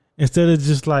 Yeah. Instead of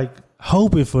just like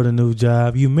hoping for the new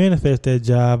job, you manifest that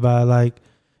job by like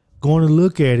going to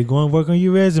look at it, going to work on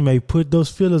your resume, put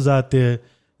those fillers out there.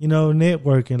 You know,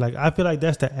 networking. Like I feel like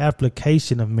that's the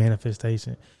application of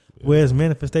manifestation. Yeah. Whereas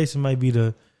manifestation might be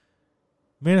the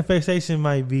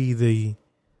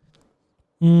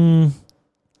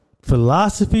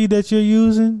philosophy that you're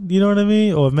using. You know what I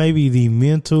mean? Or maybe the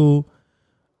mental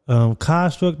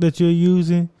construct that you're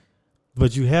using.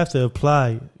 But you have to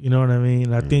apply it. You know what I mean?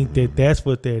 And I think that that's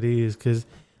what that is. Because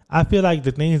I feel like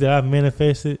the things that I've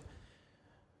manifested,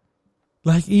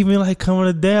 like even like coming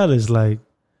to Dallas, like.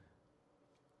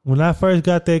 When I first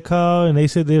got that call and they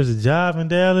said there was a job in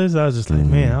Dallas, I was just like,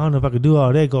 man, I don't know if I could do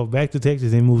all that, go back to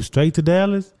Texas and move straight to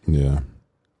Dallas. Yeah.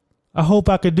 I hope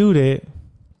I could do that.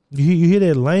 You hear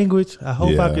that language? I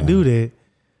hope I could do that.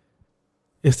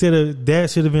 Instead of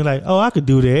that should have been like, oh, I could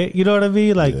do that. You know what I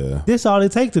mean? Like, this all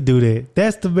it takes to do that.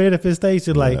 That's the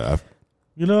manifestation. Like,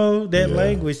 you know, that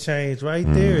language change right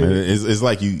there. It's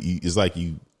like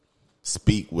you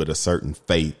speak with a certain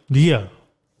faith. Yeah.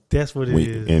 That's what it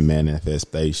is. In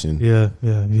manifestation. Yeah.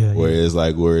 Whereas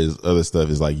other stuff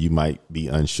is like you might be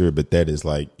unsure, but that is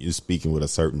like you're speaking with a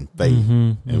certain faith.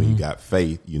 And when you got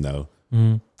faith, you know.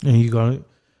 And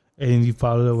you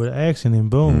follow it up with action and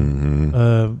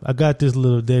boom. I got this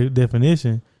little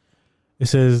definition. It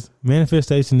says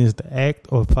manifestation is the act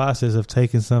or process of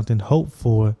taking something hoped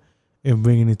for and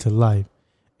bringing it to life.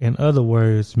 In other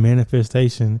words,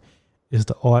 manifestation is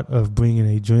the art of bringing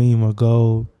a dream or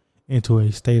goal into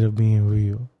a state of being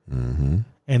real. And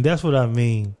that's what I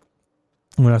mean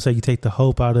when I say you take the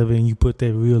hope out of it and you put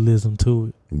that realism to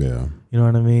it. Yeah. You know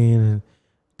what I mean? And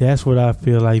that's what I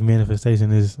feel like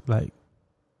manifestation is like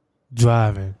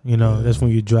driving. You know, that's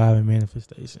when you're driving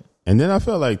manifestation. And then I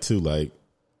feel like too, like,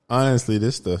 honestly,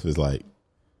 this stuff is like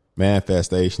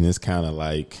manifestation is kind of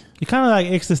like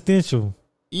existential.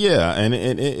 Yeah, and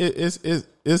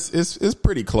it's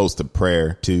pretty close to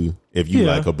prayer too. If you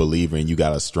like a believer and you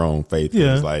got a strong faith,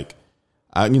 it's like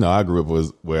I grew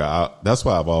up that's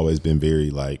why I've always been very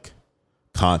like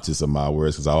conscious of my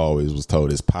words because I always was told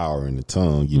there's power in the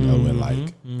tongue, you know, and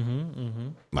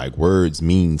like words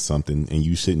mean something, and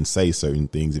you shouldn't say certain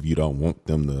things if you don't want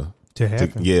them to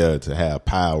have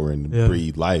power and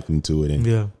breathe life into it.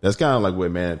 And that's kind of like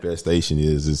what manifestation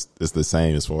is. It's the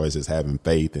same as far as just having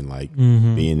faith and like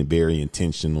being very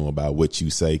intentional about what you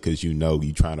say, because you know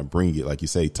you're trying to bring it, like you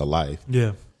say, to life.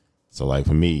 Yeah. So like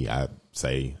for me, I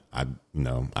say I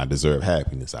deserve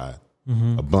happiness.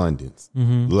 Abundance,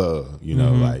 love, you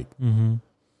know, like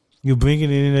you're bringing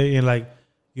it in and like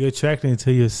you're attracting it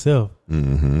to yourself.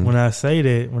 When I say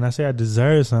I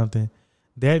deserve something,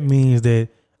 that means that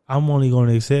I'm only going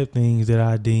to accept things that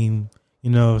I deem,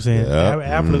 you know what I'm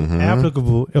saying,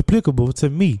 applicable to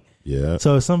me. Yeah.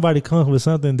 So if somebody comes with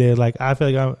something that like I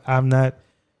feel like I'm not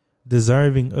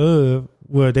deserving of,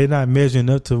 where they're not measuring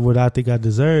up to what I think I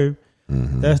deserve,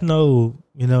 that's no,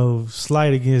 you know,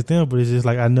 slight against them, but it's just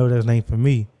like I know that ain't for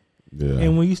me. Yeah.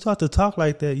 And when you start to talk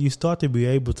like that, you start to be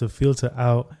able to filter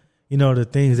out, you know, the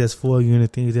things that's for you and the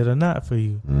things that are not for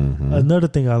you. Another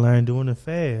thing I learned doing the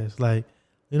fast, like,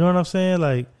 you know what I'm saying?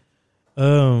 Like,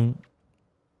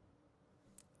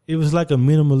 it was like a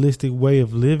minimalistic way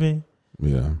of living.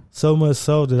 Yeah. So much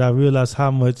so that I realized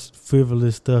how much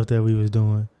frivolous stuff that we was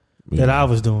doing, that I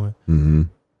was doing.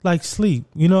 Like sleep,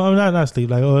 you know, I'm not sleep,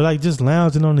 like, or like just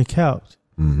lounging on the couch.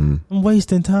 I'm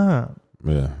wasting time.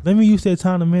 Yeah. Let me use that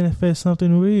time to manifest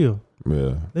something real.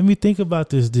 Yeah. Let me think about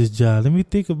this job. Let me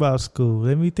think about school.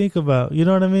 Let me think about, you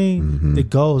know what I mean? The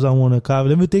goals I want to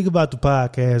accomplish. Let me think about the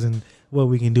podcast and what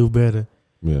we can do better.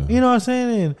 Yeah. You know what I'm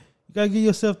saying? And you gotta give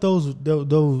yourself those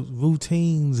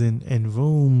routines and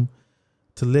room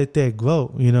to let that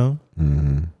grow, you know?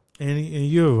 And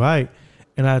you're right.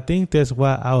 And I think that's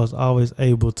why I was always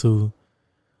able to,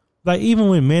 like, even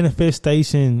when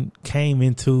manifestation came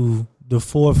into the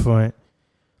forefront,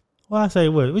 well, I say,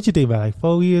 what you think about, like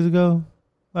 4 years ago?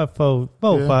 About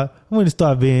 5. When it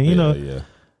started being, you know,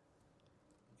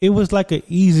 it was like an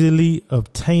easily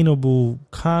obtainable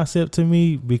concept to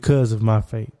me because of my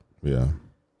faith. Yeah.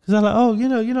 Because I'm like, oh,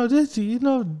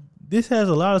 this has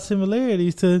a lot of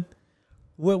similarities to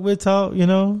what we're taught, you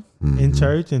know, in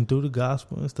church and through the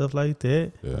gospel and stuff like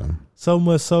that. Yeah. So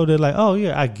much so that like, oh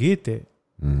yeah, I get that.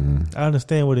 I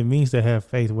understand what it means to have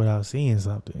faith without seeing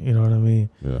something. You know what I mean?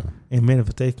 Yeah. And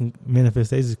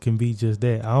manifestations can be just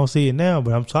that. I don't see it now,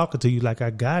 but I'm talking to you like I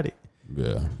got it.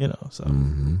 Yeah. You know, so.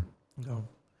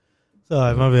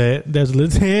 Sorry, my bad. That's a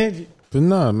little tangent. But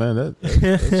no, man,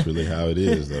 that's really how it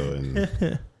is, though.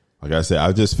 And like I said,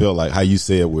 I just feel like how you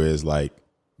said, where it's like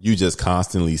you just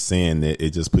constantly saying that,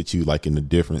 it just puts you like in a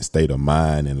different state of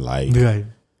mind, and like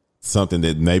something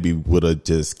that maybe would have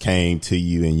just came to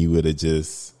you and you would have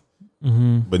just.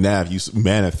 But now if you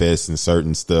manifest in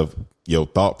certain stuff, your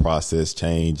thought process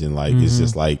change, and like it's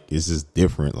just like it's just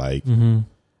different. Like, and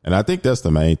I think that's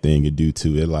the main thing you do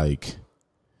too. It like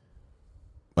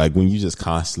when you just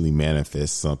constantly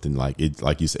manifest something, like it,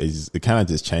 like you said, it kind of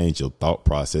just changed your thought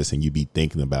process, and you be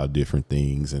thinking about different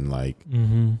things, and like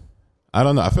I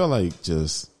don't know. I feel like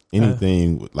just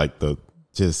anything like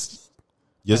just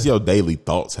your daily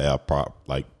thoughts have power,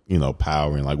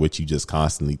 and like what you just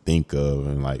constantly think of,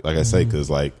 and like I say,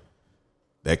 because like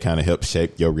that kind of helps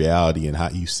shape your reality and how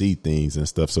you see things and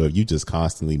stuff. So if you just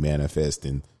constantly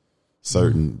manifesting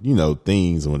certain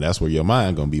things, when that's where your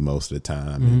mind gonna be most of the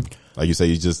time, and like you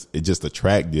say, it just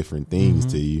attract different things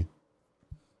to you.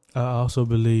 I also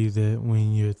believe that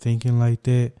when you're thinking like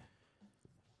that,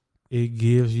 it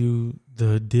gives you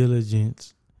the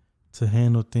diligence to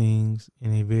handle things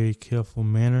in a very careful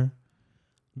manner,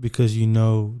 because you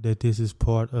know that this is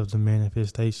part of the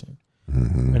manifestation.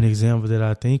 An example that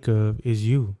I think of is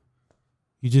you.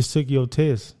 You just took your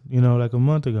test, like a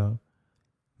month ago.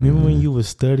 Remember when you were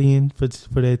studying for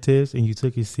that test and you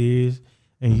took it serious,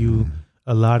 and you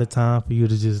allotted time for you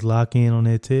to just lock in on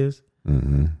that test?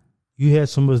 You had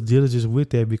so much diligence with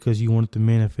that because you wanted to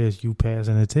manifest you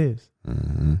passing the test.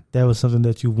 That was something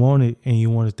that you wanted, and you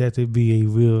wanted that to be a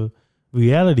real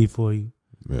reality for you.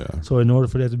 Yeah. So in order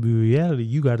for that to be reality,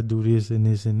 you got to do this and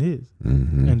this and this.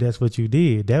 And that's what you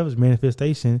did. That was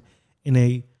manifestation in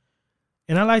an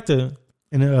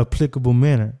applicable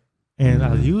manner. And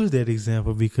I use that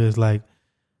example because, like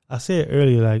I said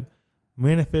earlier, like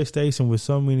manifestation with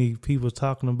so many people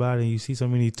talking about it, and you see so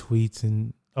many tweets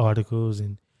and articles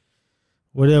and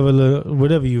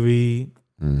whatever you read,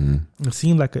 it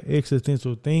seems like an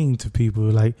existential thing to people.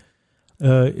 Like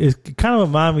it kind of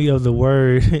reminds me of the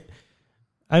word.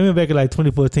 I remember back in like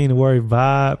 2014, the word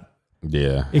vibe.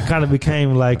 Yeah, it kind of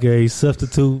became like a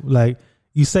substitute. Like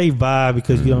you say vibe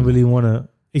because you don't really want to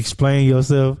explain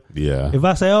yourself. Yeah. If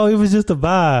I say, oh, it was just a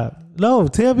vibe, No,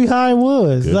 tell me how it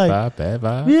was. Good like vibe, bad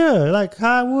vibe. Yeah, like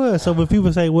how it was. So when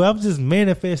people say, "Well, I'm just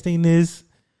manifesting this,"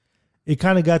 it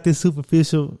kind of got this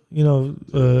superficial,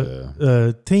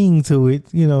 ting to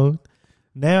it,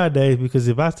 nowadays. Because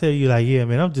if I tell you, like, yeah,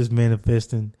 man, I'm just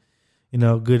manifesting,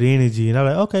 good energy, and I'm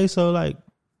like, okay, so like,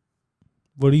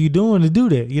 what are you doing to do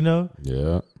that?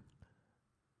 Yeah.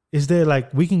 It's that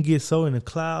like we can get so in the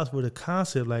clouds with a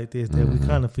concept like this that we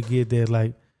kind of forget that,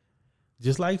 like,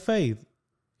 just like faith,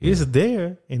 it's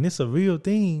there and it's a real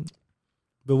thing.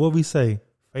 But what we say,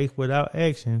 faith without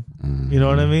action, you know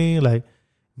what I mean? Like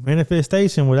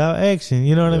manifestation without action,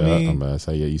 you know what I mean? I'm about to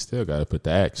say, you still got to put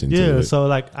the action to Yeah, it. so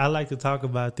like I like to talk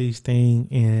about these things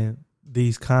and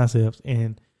these concepts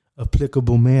in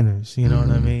applicable manners, you know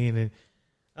what I mean? And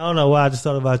I don't know why I just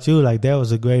thought about you. Like that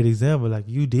was a great example. Like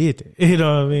you did it. You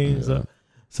know what I mean? Yeah.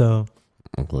 So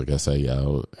like I say,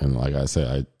 and like I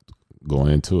said,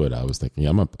 going into it, I was thinking,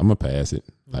 I'm gonna pass it.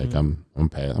 Like I'm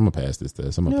gonna pass this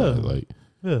test. I'm gonna pass.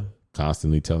 Like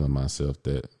constantly telling myself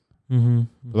that.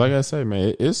 But like I say,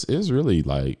 man, it's really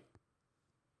like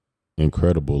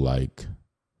incredible, like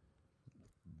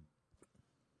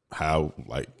how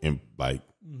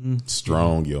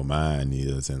strong your mind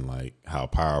is and like how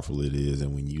powerful it is,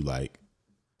 and when you like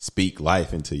speak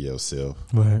life into yourself,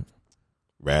 right,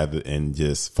 rather and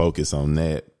just focus on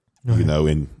that,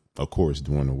 and of course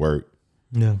doing the work,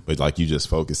 but like you just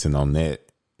focusing on that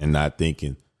and not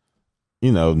thinking,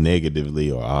 negatively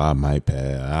or I might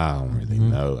pass. I don't really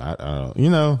know. I don't,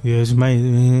 Yeah, it's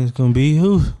gonna be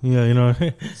who? Yeah,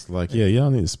 It's like you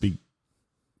don't need to speak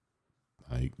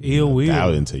like will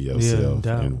doubt into yourself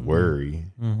doubt. and worry.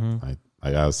 Like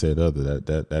I said,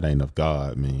 that ain't of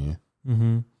God, man.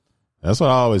 That's what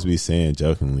I always be saying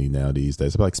jokingly now these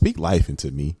days. I'm like, speak life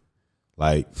into me,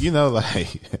 like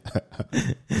like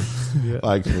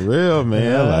like for real,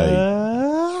 man.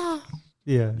 Like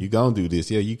you gonna do this?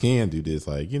 Yeah, you can do this.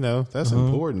 Like that's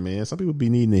important, man. Some people be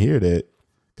needing to hear that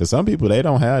because some people they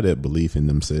don't have that belief in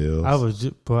themselves. I was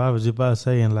just about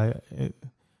saying like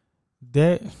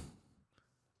that.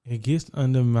 It gets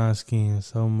under my skin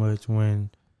so much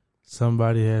when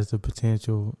somebody has the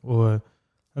potential, or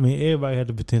everybody has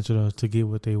the potential to get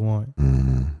what they want.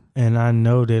 And I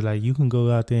know that like you can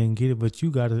go out there and get it, but you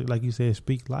gotta, like you said,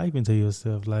 speak life into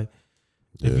yourself. Like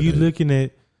if you're looking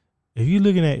at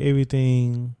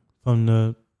everything from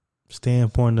the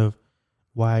standpoint of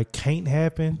why it can't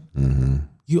happen,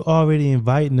 you're already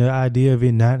inviting the idea of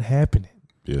it not happening.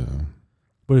 Yeah.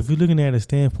 But if you're looking at a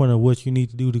standpoint of what you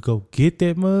need to do to go get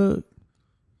that mug,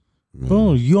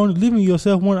 boom, you only leaving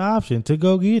yourself one option to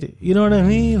go get it. You know what I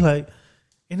mean? Like,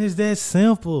 and it's that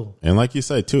simple. And like you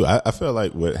say too, I feel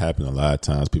like what happened a lot of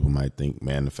times, people might think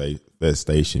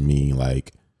manifestation mean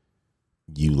like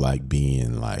you like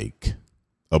being like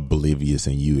oblivious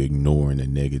and you ignoring the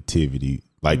negativity,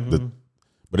 like but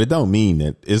it don't mean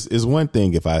that. It's one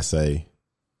thing if I say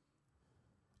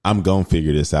I'm gonna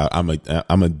figure this out, I'm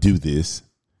gonna do this.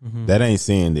 That ain't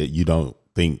saying that you don't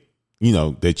think,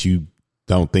 that you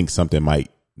don't think something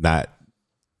might not,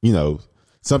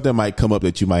 something might come up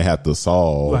that you might have to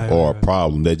solve a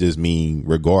problem. That just mean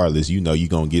regardless, you're going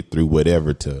to get through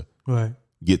whatever to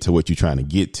get to what you're trying to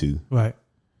get to. Right.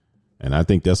 And I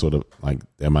think that's what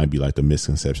that might be like the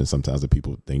misconception sometimes that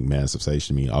people think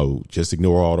manifestation mean, just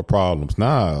ignore all the problems.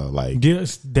 Nah, like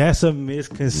that's a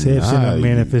misconception of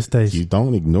manifestation. You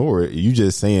don't ignore it. You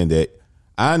just saying that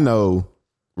I know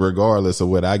regardless of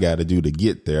what I got to do to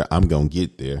get there, I'm going to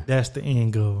get there. That's the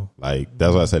end goal. Like,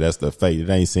 that's why I say that's the faith. It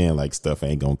ain't saying like stuff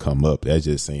ain't going to come up. That's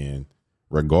just saying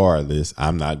regardless,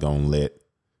 I'm not going to let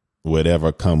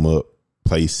whatever come up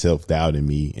place self-doubt in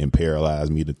me and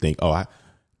paralyze me to think, I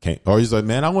can't. Or he's like,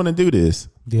 man, I want to do this.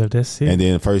 Yeah, that's it. And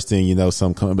then first thing you know,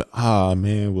 some come up,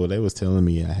 man, well, they was telling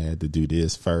me I had to do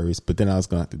this first, but then I was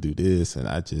going to have to do this. And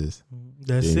I just...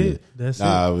 That's it.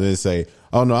 I would say,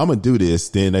 oh no, I'm gonna do this.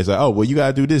 Then they say, oh well, you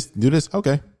gotta do this. Do this.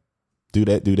 Okay, do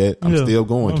that. I'm still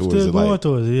going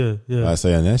towards it. Yeah. I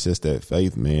say, and that's just that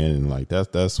faith, man. And like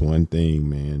that's one thing,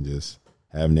 man. Just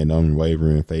having that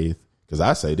unwavering faith. Because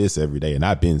I say this every day, and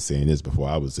I've been saying this before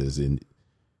I was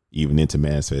even into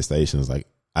manifestations. Like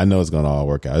I know it's gonna all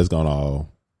work out. It's gonna all work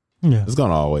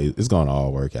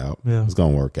out. Yeah. It's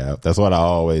gonna work out. That's what I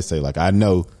always say. Like I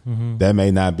know that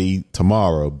may not be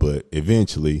tomorrow, but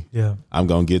eventually I'm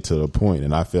gonna get to the point.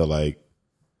 And I feel like,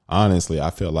 honestly,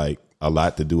 a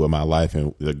lot to do with my life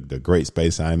and the great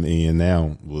space I'm in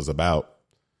now was about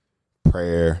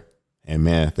prayer and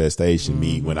manifestation.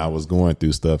 Me when I was going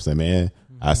through stuff, say, man,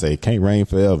 I say it can't rain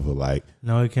forever. Like,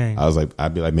 no, it can't. I was like,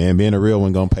 I'd be like, man, being a real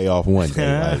one gonna pay off one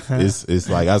day. Like, it's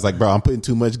like, I was like, bro, I'm putting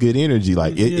too much good energy.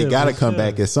 Like, it gotta come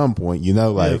back at some point, you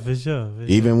know, like, for sure.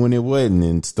 Even when it wasn't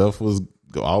and stuff was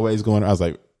always going, I was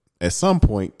like, at some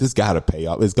point, this gotta pay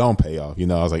off. It's gonna pay off. You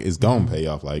know, I was like, it's gonna pay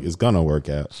off. Like, it's gonna work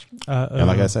out. And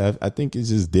like I said, I think it's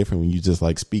just different when you just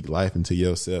like speak life into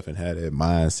yourself and have that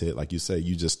mindset. Like you say,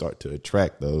 you just start to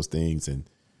attract those things. And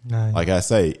like I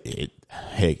say,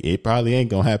 it probably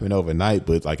ain't gonna happen overnight.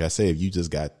 But like I say, if you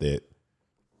just got that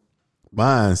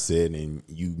mindset and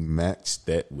you match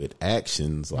that with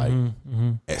actions, like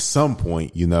at some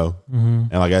point, you know,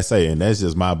 and like I say, and that's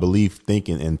just my belief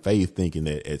thinking and faith thinking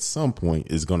that at some point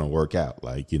it's going to work out.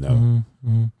 Like, you know,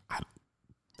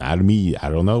 not me, I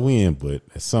don't know when, but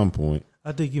at some point.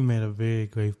 I think you made a very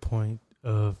great point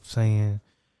of saying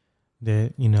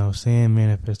that, you know, saying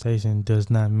manifestation does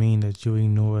not mean that you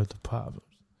ignore the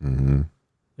problems.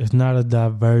 It's not a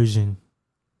diversion.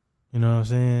 You know what I'm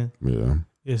saying? Yeah.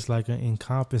 It's like an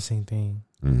encompassing thing.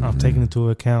 I'm taking into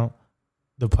account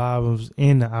the problems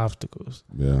and the obstacles.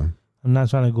 Yeah. I'm not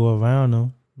trying to go around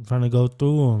them. I'm trying to go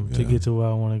through them to get to where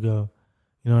I want to go.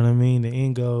 You know what I mean? The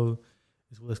end goal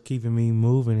is what's keeping me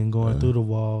moving and going through the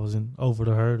walls and over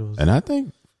the hurdles. And I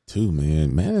think, too,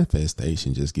 man,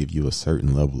 manifestation just gives you a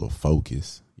certain level of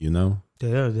focus, you know?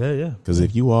 Yeah. Because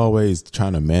if you always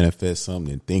trying to manifest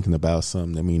something and thinking about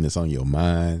something, I mean, it's on your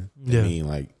mind. I mean,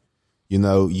 like, you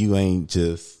know, you ain't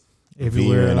just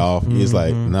veering off. It's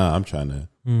like, nah, I'm trying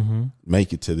to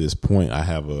make it to this point.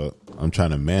 I'm trying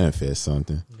to manifest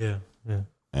something. Yeah.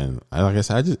 And like I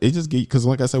said, it just get, because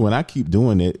like I said, when I keep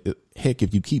doing it, heck,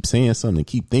 if you keep saying something,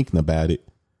 keep thinking about it,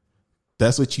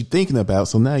 that's what you're thinking about.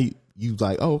 So now you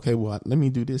like, oh, okay, well, let me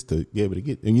do this to be able to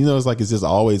get, and you know, it's like, it's just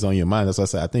always on your mind. That's why I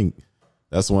say, I think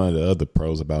that's one of the other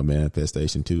pros about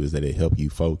manifestation too, is that it help you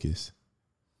focus.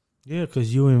 Yeah,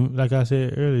 because like I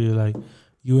said earlier, like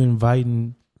you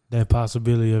inviting that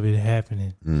possibility of it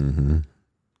happening.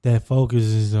 That focus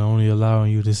is only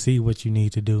allowing you to see what you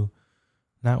need to do,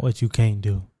 not what you can't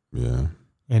do. Yeah.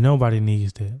 And nobody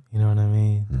needs that. You know what I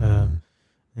mean?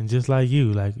 And just like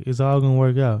you, like it's all going to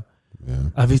work out. Yeah.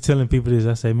 I be telling people this.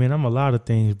 I say, man, I'm a lot of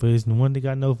things, but it's the one thing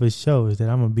I know for sure is that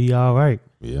I'm going to be all right.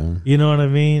 Yeah. You know what I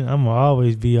mean? I'm going to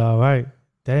always be all right.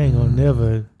 That ain't going to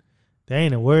never... That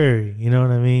ain't a worry, you know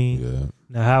what I mean? Yeah.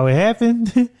 Now, how it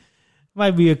happened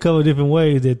might be a couple of different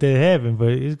ways that happened,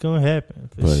 but it's gonna happen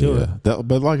for sure. Yeah.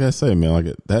 But like I say, man,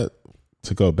 like that.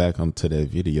 To go back onto that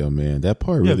video, man, that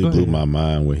part really blew my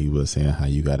mind when he was saying how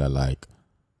you gotta like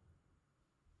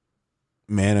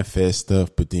manifest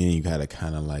stuff, but then you gotta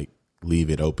kind of like leave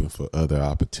it open for other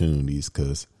opportunities.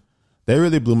 Because they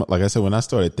really blew my. Like I said, when I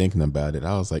started thinking about it,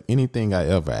 I was like, anything I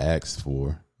ever asked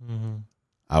for.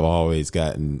 I've always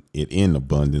gotten it in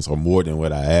abundance or more than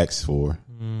what I asked for.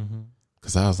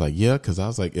 Because I was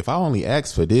like, if I only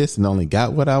asked for this and only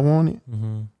got what I wanted,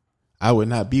 I would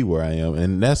not be where I am.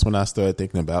 And that's when I started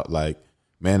thinking about like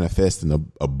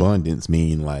manifesting abundance,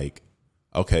 meaning like,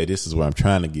 okay, this is where I'm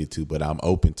trying to get to, but I'm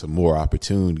open to more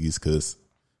opportunities because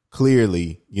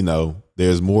clearly, you know,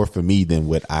 there's more for me than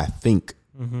what I think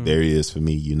there is for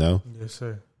me, you know? Yes,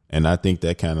 sir. And I think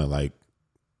that kind of like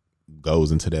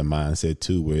goes into that mindset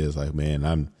too, where it's like,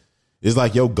 man, it's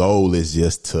like your goal is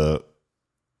just to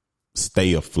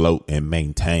stay afloat and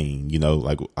maintain, you know,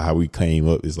 like how we came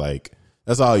up is like,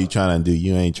 that's all you're trying to do.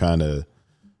 You ain't trying to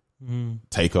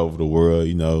take over the world,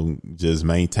 you know, just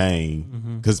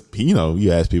maintain. Because, you know,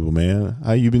 you ask people, man,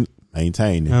 how you been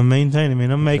maintaining? I'm maintaining,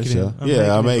 man. I'm making it.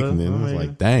 I'm making it. It's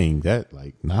like, dang, that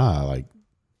like, nah, like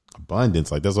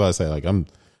abundance. Like, that's what I say. Like, and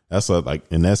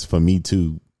that's for me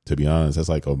too, to be honest. That's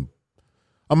like a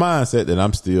mindset that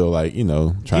I'm still like, you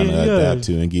know, trying to adapt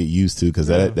to and get used to, because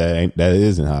that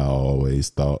isn't how I always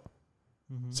thought.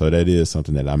 So that is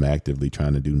something that I'm actively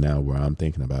trying to do now, where I'm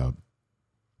thinking about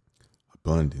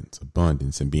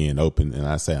abundance and being open. And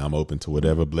I say I'm open to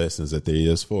whatever blessings that there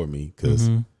is for me, because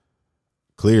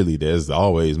clearly there's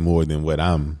always more than what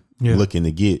I'm looking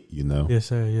to get, you know? Yes,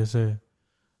 sir. Yes, sir.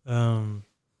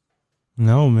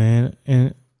 No, man.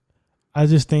 And I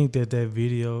just think that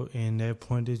video and that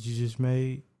point that you just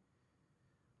made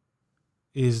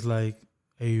is like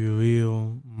a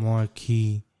real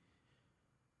marquee,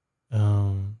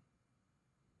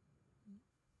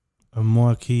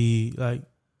 like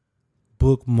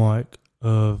bookmark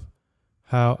of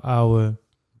how our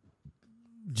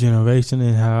generation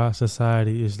and how our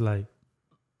society is like.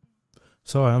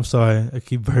 I'm sorry, I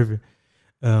keep burping.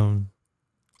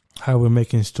 How we're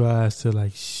making strides to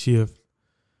like shift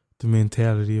the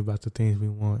mentality about the things we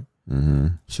want.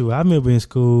 Sure, I remember in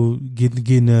school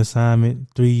getting the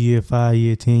assignment, 3-year,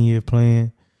 5-year, 10-year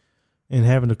plan, and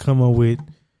having to come up with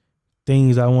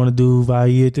things I want to do by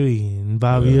year 3 and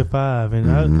by year 5.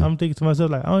 And I'm thinking to myself,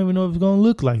 like, I don't even know if it's going to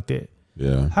look like that.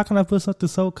 Yeah. How can I put something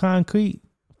so concrete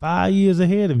 5 years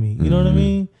ahead of me? You know what I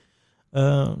mean?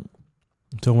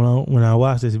 So when I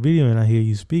watch this video and I hear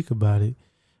you speak about it,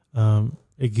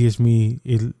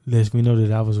 it lets me know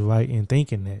that I was right in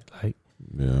thinking that. Like,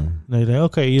 like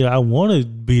okay, yeah, I want to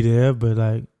be there, but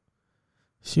like,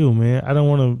 shoot, man, I don't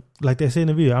want to, like they said in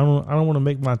the video, I don't want to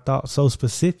make my thoughts so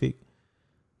specific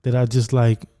that I just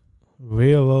like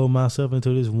railroad myself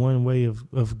into this one way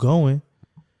of going.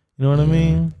 You know what I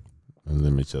mean? And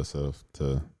limit yourself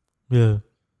to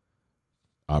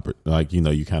like, you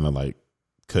know, you kind of like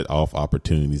cut off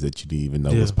opportunities that you didn't even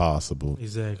know was possible.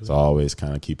 Exactly. So always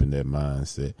kind of keeping that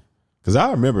mindset. Because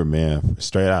I remember, man,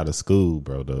 straight out of school,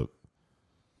 bro, the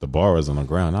bar was on the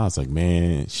ground. I was like,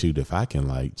 man, shoot, if I can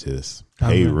like just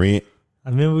pay rent. I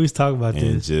remember we was talking about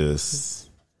and this. Just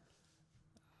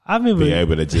I remember be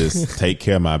able to just take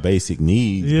care of my basic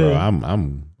needs, bro.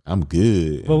 I'm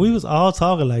good. But we was all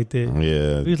talking like that.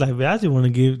 Yeah. We was like, man, I just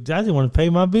want to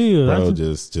pay my bills. Bro,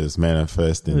 just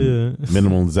manifesting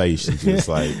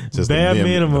minimalization. Just bare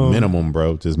minimum,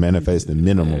 bro. Just manifesting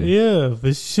minimum. Yeah,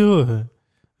 for sure.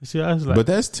 I was like, but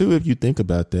that's too, if you think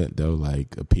about that though,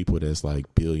 like people that's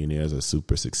like billionaires or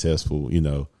super successful, you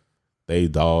know,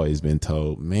 they've always been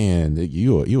told, man,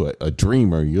 you're a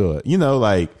dreamer. You know,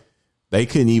 like they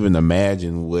couldn't even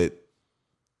imagine what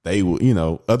they were, you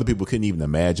know, other people couldn't even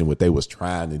imagine what they was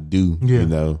trying to do, you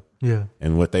know,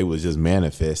 and what they was just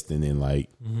manifesting and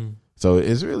like, so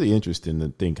it's really interesting to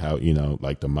think how, you know,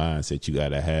 like the mindset you got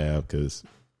to have, because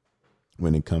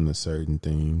when it comes to certain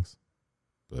things,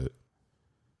 but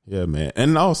yeah, man.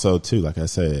 And also too, like I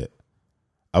said,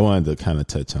 I wanted to kind of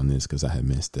touch on this because I had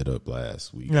messed it up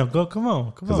last week. No, come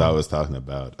on. Because I was talking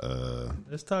about,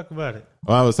 let's talk about it.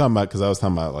 Well, I was talking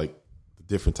about like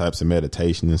different types of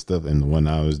meditation and stuff, and the one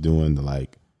I was doing to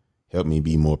like help me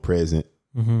be more present.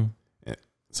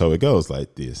 So it goes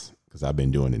like this, because I've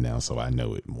been doing it now, so I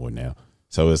know it more now.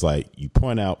 So it's like you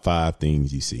point out 5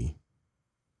 things you see,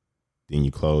 then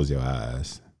you close your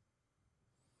eyes,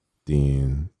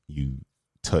 then you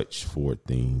touch 4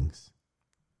 things,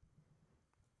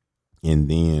 and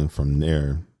then from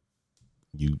there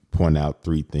you point out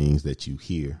 3 things that you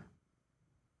hear,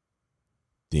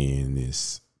 then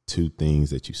it's 2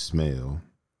 things that you smell,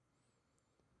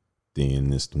 then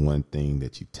this 1 thing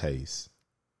that you taste,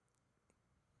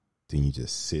 then you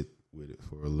just sit with it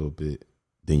for a little bit,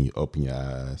 then you open your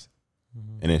eyes,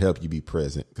 and it helps you be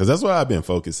present. Because that's what I've been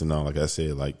focusing on. Like I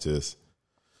said, like just,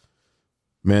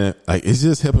 man, like it's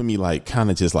just helping me like kind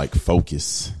of just like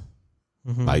focus,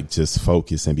 like just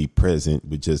focus and be present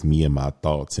with just me and my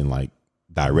thoughts and like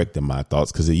directing my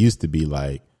thoughts. Because it used to be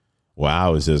like, well, I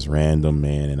was just random,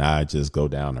 man, and I just go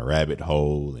down a rabbit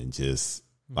hole and just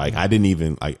like I didn't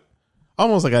even like,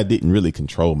 almost like I didn't really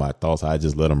control my thoughts. I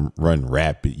just let them run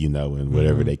rapid, you know, and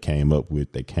whatever they came up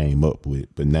with.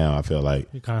 But now I feel like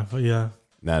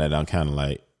now that I'm kind of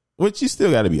like, which you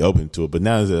still got to be open to it. But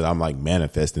now that I'm like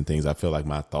manifesting things, I feel like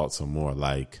my thoughts are more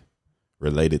like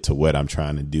related to what I'm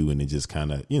trying to do, and it just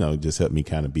kind of, you know, just helped me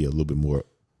kind of be a little bit more,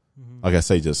 like I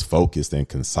say, just focused and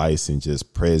concise and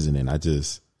just present. And I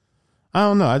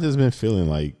don't know. I just been feeling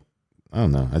like, I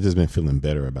don't know. I just been feeling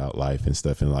better about life and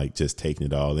stuff, and like just taking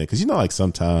it all in. Cause you know, like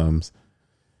sometimes,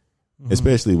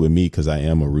 especially with me, cause I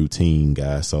am a routine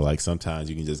guy. So like sometimes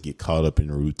you can just get caught up in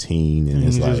a routine, and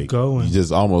it's like, you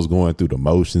just almost going through the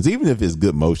motions, even if it's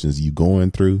good motions you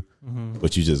going through,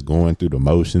 but you just going through the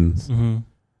motions.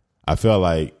 I feel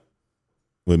like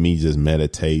with me just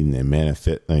meditating and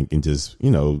manifesting and just,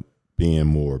 you know, being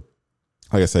more,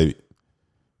 like I say,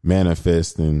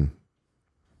 manifesting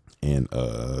and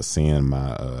saying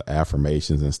my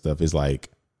affirmations and stuff, is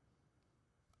like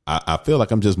I feel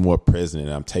like I'm just more present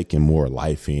and I'm taking more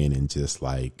life in, and just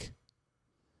like,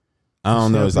 I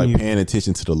don't know, it's like paying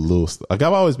attention to the little stuff. Like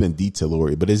I've always been detail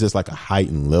oriented, but it's just like a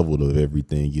heightened level of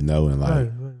everything, you know, and like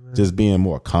just being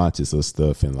more conscious of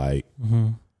stuff, and like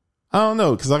I don't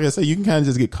know, because like I said, you can kind of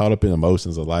just get caught up in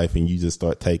emotions of life, and you just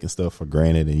start taking stuff for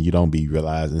granted, and you don't be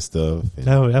realizing stuff. And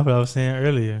that's what I was saying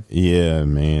earlier. Yeah,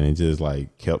 man, it just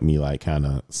like helped me like kind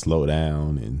of slow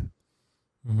down and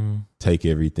take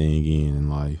everything in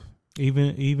life.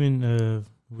 Even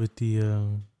with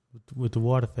the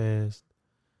water fast,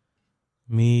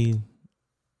 me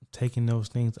taking those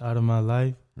things out of my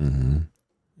life,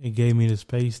 it gave me the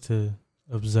space to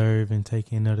observe and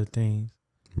take in other things.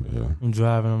 Yeah. I'm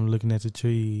driving, I'm looking at the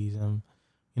trees, you know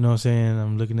what I'm saying?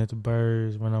 I'm looking at the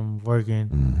birds when I'm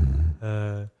working.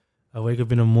 I wake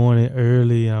up in the morning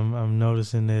early, I'm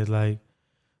noticing that like,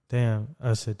 damn,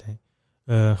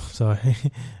 So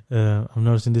I'm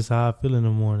noticing this how I feel in the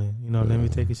morning. You know, let me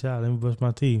take a shower. Let me brush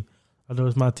my teeth. I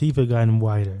noticed my teeth have gotten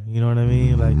whiter. You know what I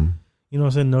mean? Like, you know what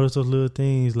I'm saying? Notice those little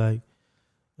things like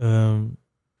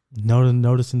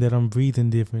noticing that I'm breathing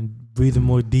different, breathing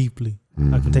more deeply.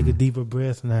 I can take a deeper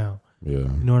breath now. Yeah.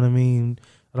 You know what I mean?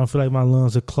 I don't feel like my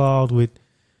lungs are clogged with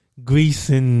grease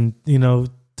and, you know,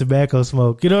 tobacco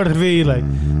smoke. You know what I mean? Like,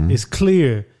 it's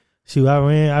clear. Shoot, I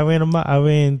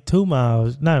ran 2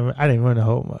 miles. I didn't run the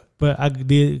whole mile, but I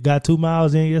got 2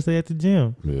 miles in yesterday at the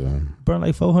gym. Yeah. Burned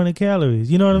like 400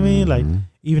 calories. You know what I mean? Like,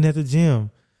 even at the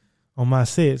gym, on my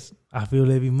sets, I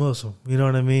feel every muscle. You know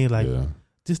what I mean? Like,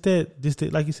 just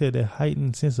that, like you said, that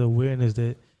heightened sense of awareness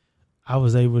that I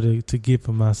was able to get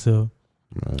for myself.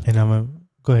 Right. And I'm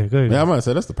go ahead. Yeah, I'm gonna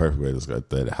say that's the perfect way to describe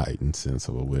that heightened sense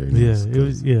of awareness. Yeah, it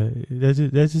was. Yeah,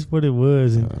 that's just what it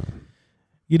was. And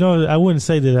you know, I wouldn't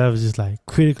say that I was just like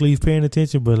critically paying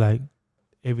attention, but like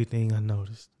everything I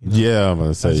noticed. You know? Yeah, I'm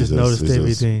gonna say I just noticed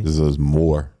everything. This was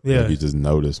more. Yeah, like you just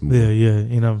noticed more. Yeah.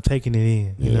 And I'm taking it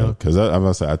in. You know, because I'm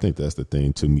gonna say I think that's the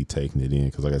thing to me, taking it in.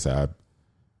 Because like I said,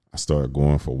 I started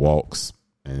going for walks,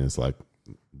 and it's like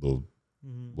little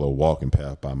walking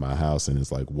path by my house, and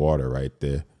it's like water right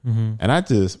there. And I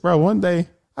just, one day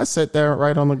I sat there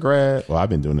right on the grass. Well, I've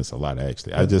been doing this a lot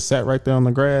actually. I just sat right there on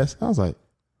the grass. I was like,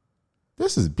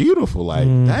 this is beautiful. Like,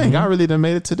 dang, I really done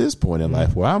made it to this point in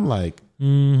life where I'm like,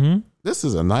 this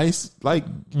is a nice, like,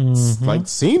 like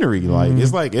scenery. Like,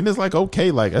 it's like, and it's like, okay,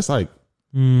 like, it's like,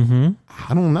 I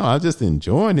don't know. I just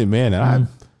enjoying it, man. And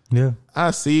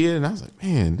I see it and I was like,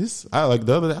 man, I like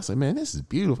the other day, I was like, man, this is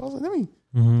beautiful. I was like,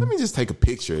 let me just take a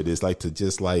picture of this, like to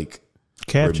just like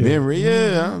capture remember.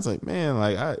 Yeah. I was like, man,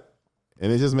 like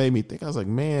and it just made me think, I was like,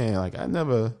 man, like I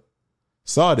never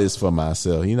saw this for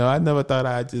myself. You know, I never thought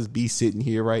I'd just be sitting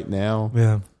here right now.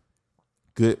 Yeah.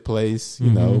 Good place,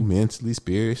 you know, mentally,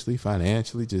 spiritually,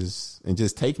 financially, just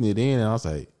taking it in. And I was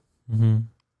like,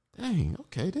 dang,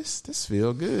 okay, this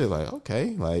feel good. Like,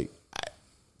 okay, like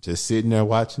just sitting there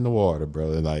watching the water,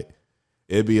 bro. And like,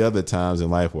 it'd be other times in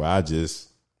life where I just,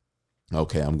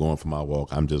 okay, I'm going for my walk.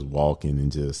 I'm just walking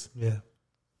and just,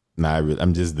 not really,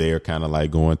 I'm just there kind of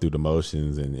like going through the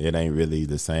motions, and it ain't really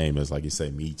the same as, like you say,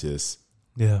 me just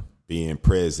being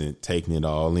present, taking it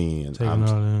all in.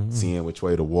 I'm seeing which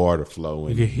way the water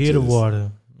flowing. You can hear the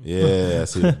water. Yeah, I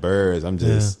see the birds. I'm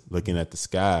just looking at the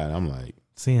sky, and I'm like,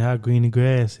 seeing how green the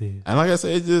grass is. And like I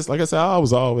said, I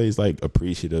was always like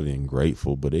appreciative and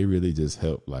grateful, but it really just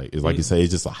helped. Like, it's like you say,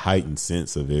 it's just a heightened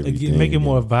sense of everything. Make it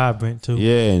more vibrant too.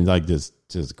 Yeah, and like just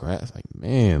grass. Like,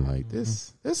 man, like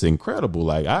this incredible.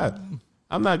 Like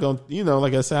I'm not gonna, you know,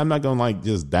 like I said, I'm not gonna like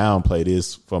just downplay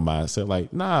this for myself.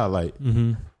 Like, nah, like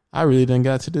I really done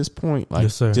got to this point. Like,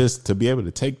 just to be able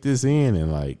to take this in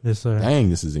and like, dang,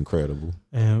 this is incredible.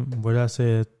 And what I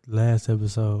said last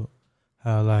episode,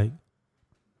 how like,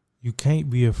 you can't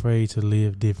be afraid to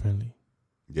live differently.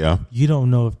 Yeah. You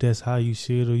don't know if that's how you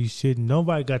should or you shouldn't.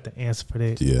 Nobody got the answer for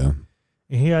that. Yeah.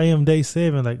 And here I am, day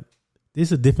 7, like, this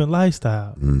is a different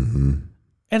lifestyle. And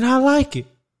I like it.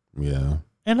 Yeah.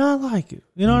 And I like it.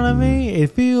 You know what I mean?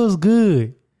 It feels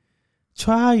good.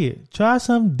 Try it. Try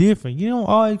something different. You don't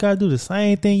always got to do the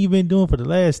same thing you've been doing for the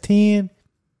last 10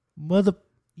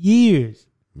 years.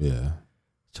 Yeah.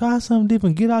 Try something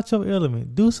different. Get out your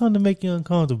element. Do something to make you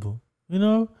uncomfortable. You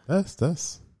know, that's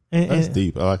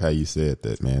deep. I like how you said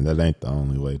that, man. That ain't the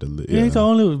only way to live. It ain't the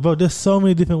only, bro. There's so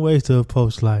many different ways to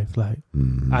approach life. Like,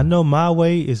 I know my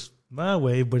way is my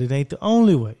way, but it ain't the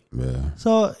only way. Yeah.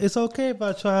 So it's okay if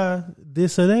I try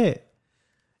this or that,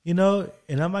 you know.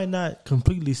 And I might not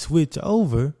completely switch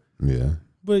over. Yeah.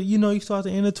 But you know, you start to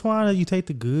intertwine it. You take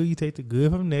the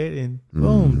good from that, and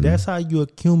boom, that's how you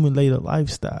accumulate a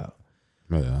lifestyle.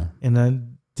 Yeah.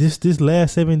 And This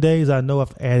last 7 days, I know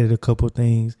I've added a couple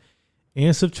things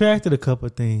and subtracted a couple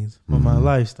things from my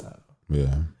lifestyle.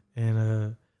 Yeah,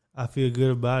 and I feel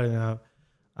good about it. And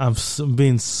I'm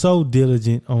being so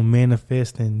diligent on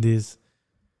manifesting this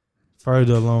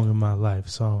further along in my life.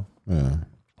 So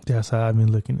that's how I've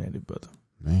been looking at it, brother.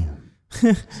 Man,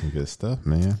 some good stuff,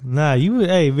 man. Nah, you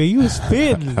was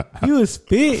spitting,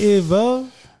 bro.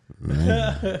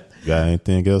 Man, got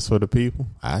anything else for the people?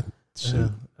 I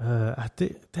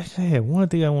think I had one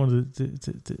thing I wanted to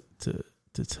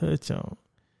touch on.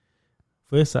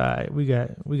 But it's all right. We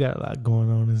got a lot going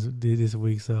on this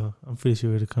week, so I'm pretty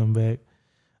sure it'll come back.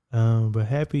 But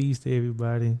happy Easter,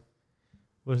 everybody.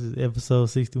 What's this, episode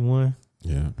 61?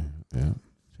 Yeah.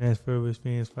 Transferable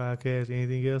Experience Podcast.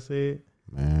 Anything else said?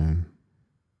 Man.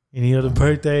 Any other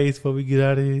birthdays before we get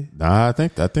out of here? Nah, I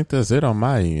think that's it on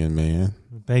my end, man.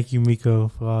 Thank you, Miko,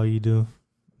 for all you do.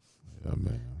 Yeah,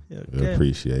 man. Okay. I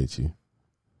appreciate you.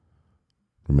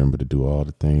 Remember to do all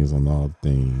the things on all the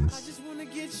things. I just wanna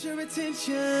get your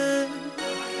attention.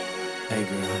 Hey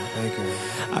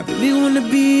girl. I really wanna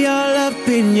be all up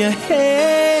in your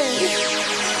head.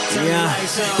 Yeah,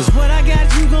 cause what I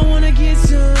got, you gon' wanna get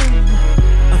some.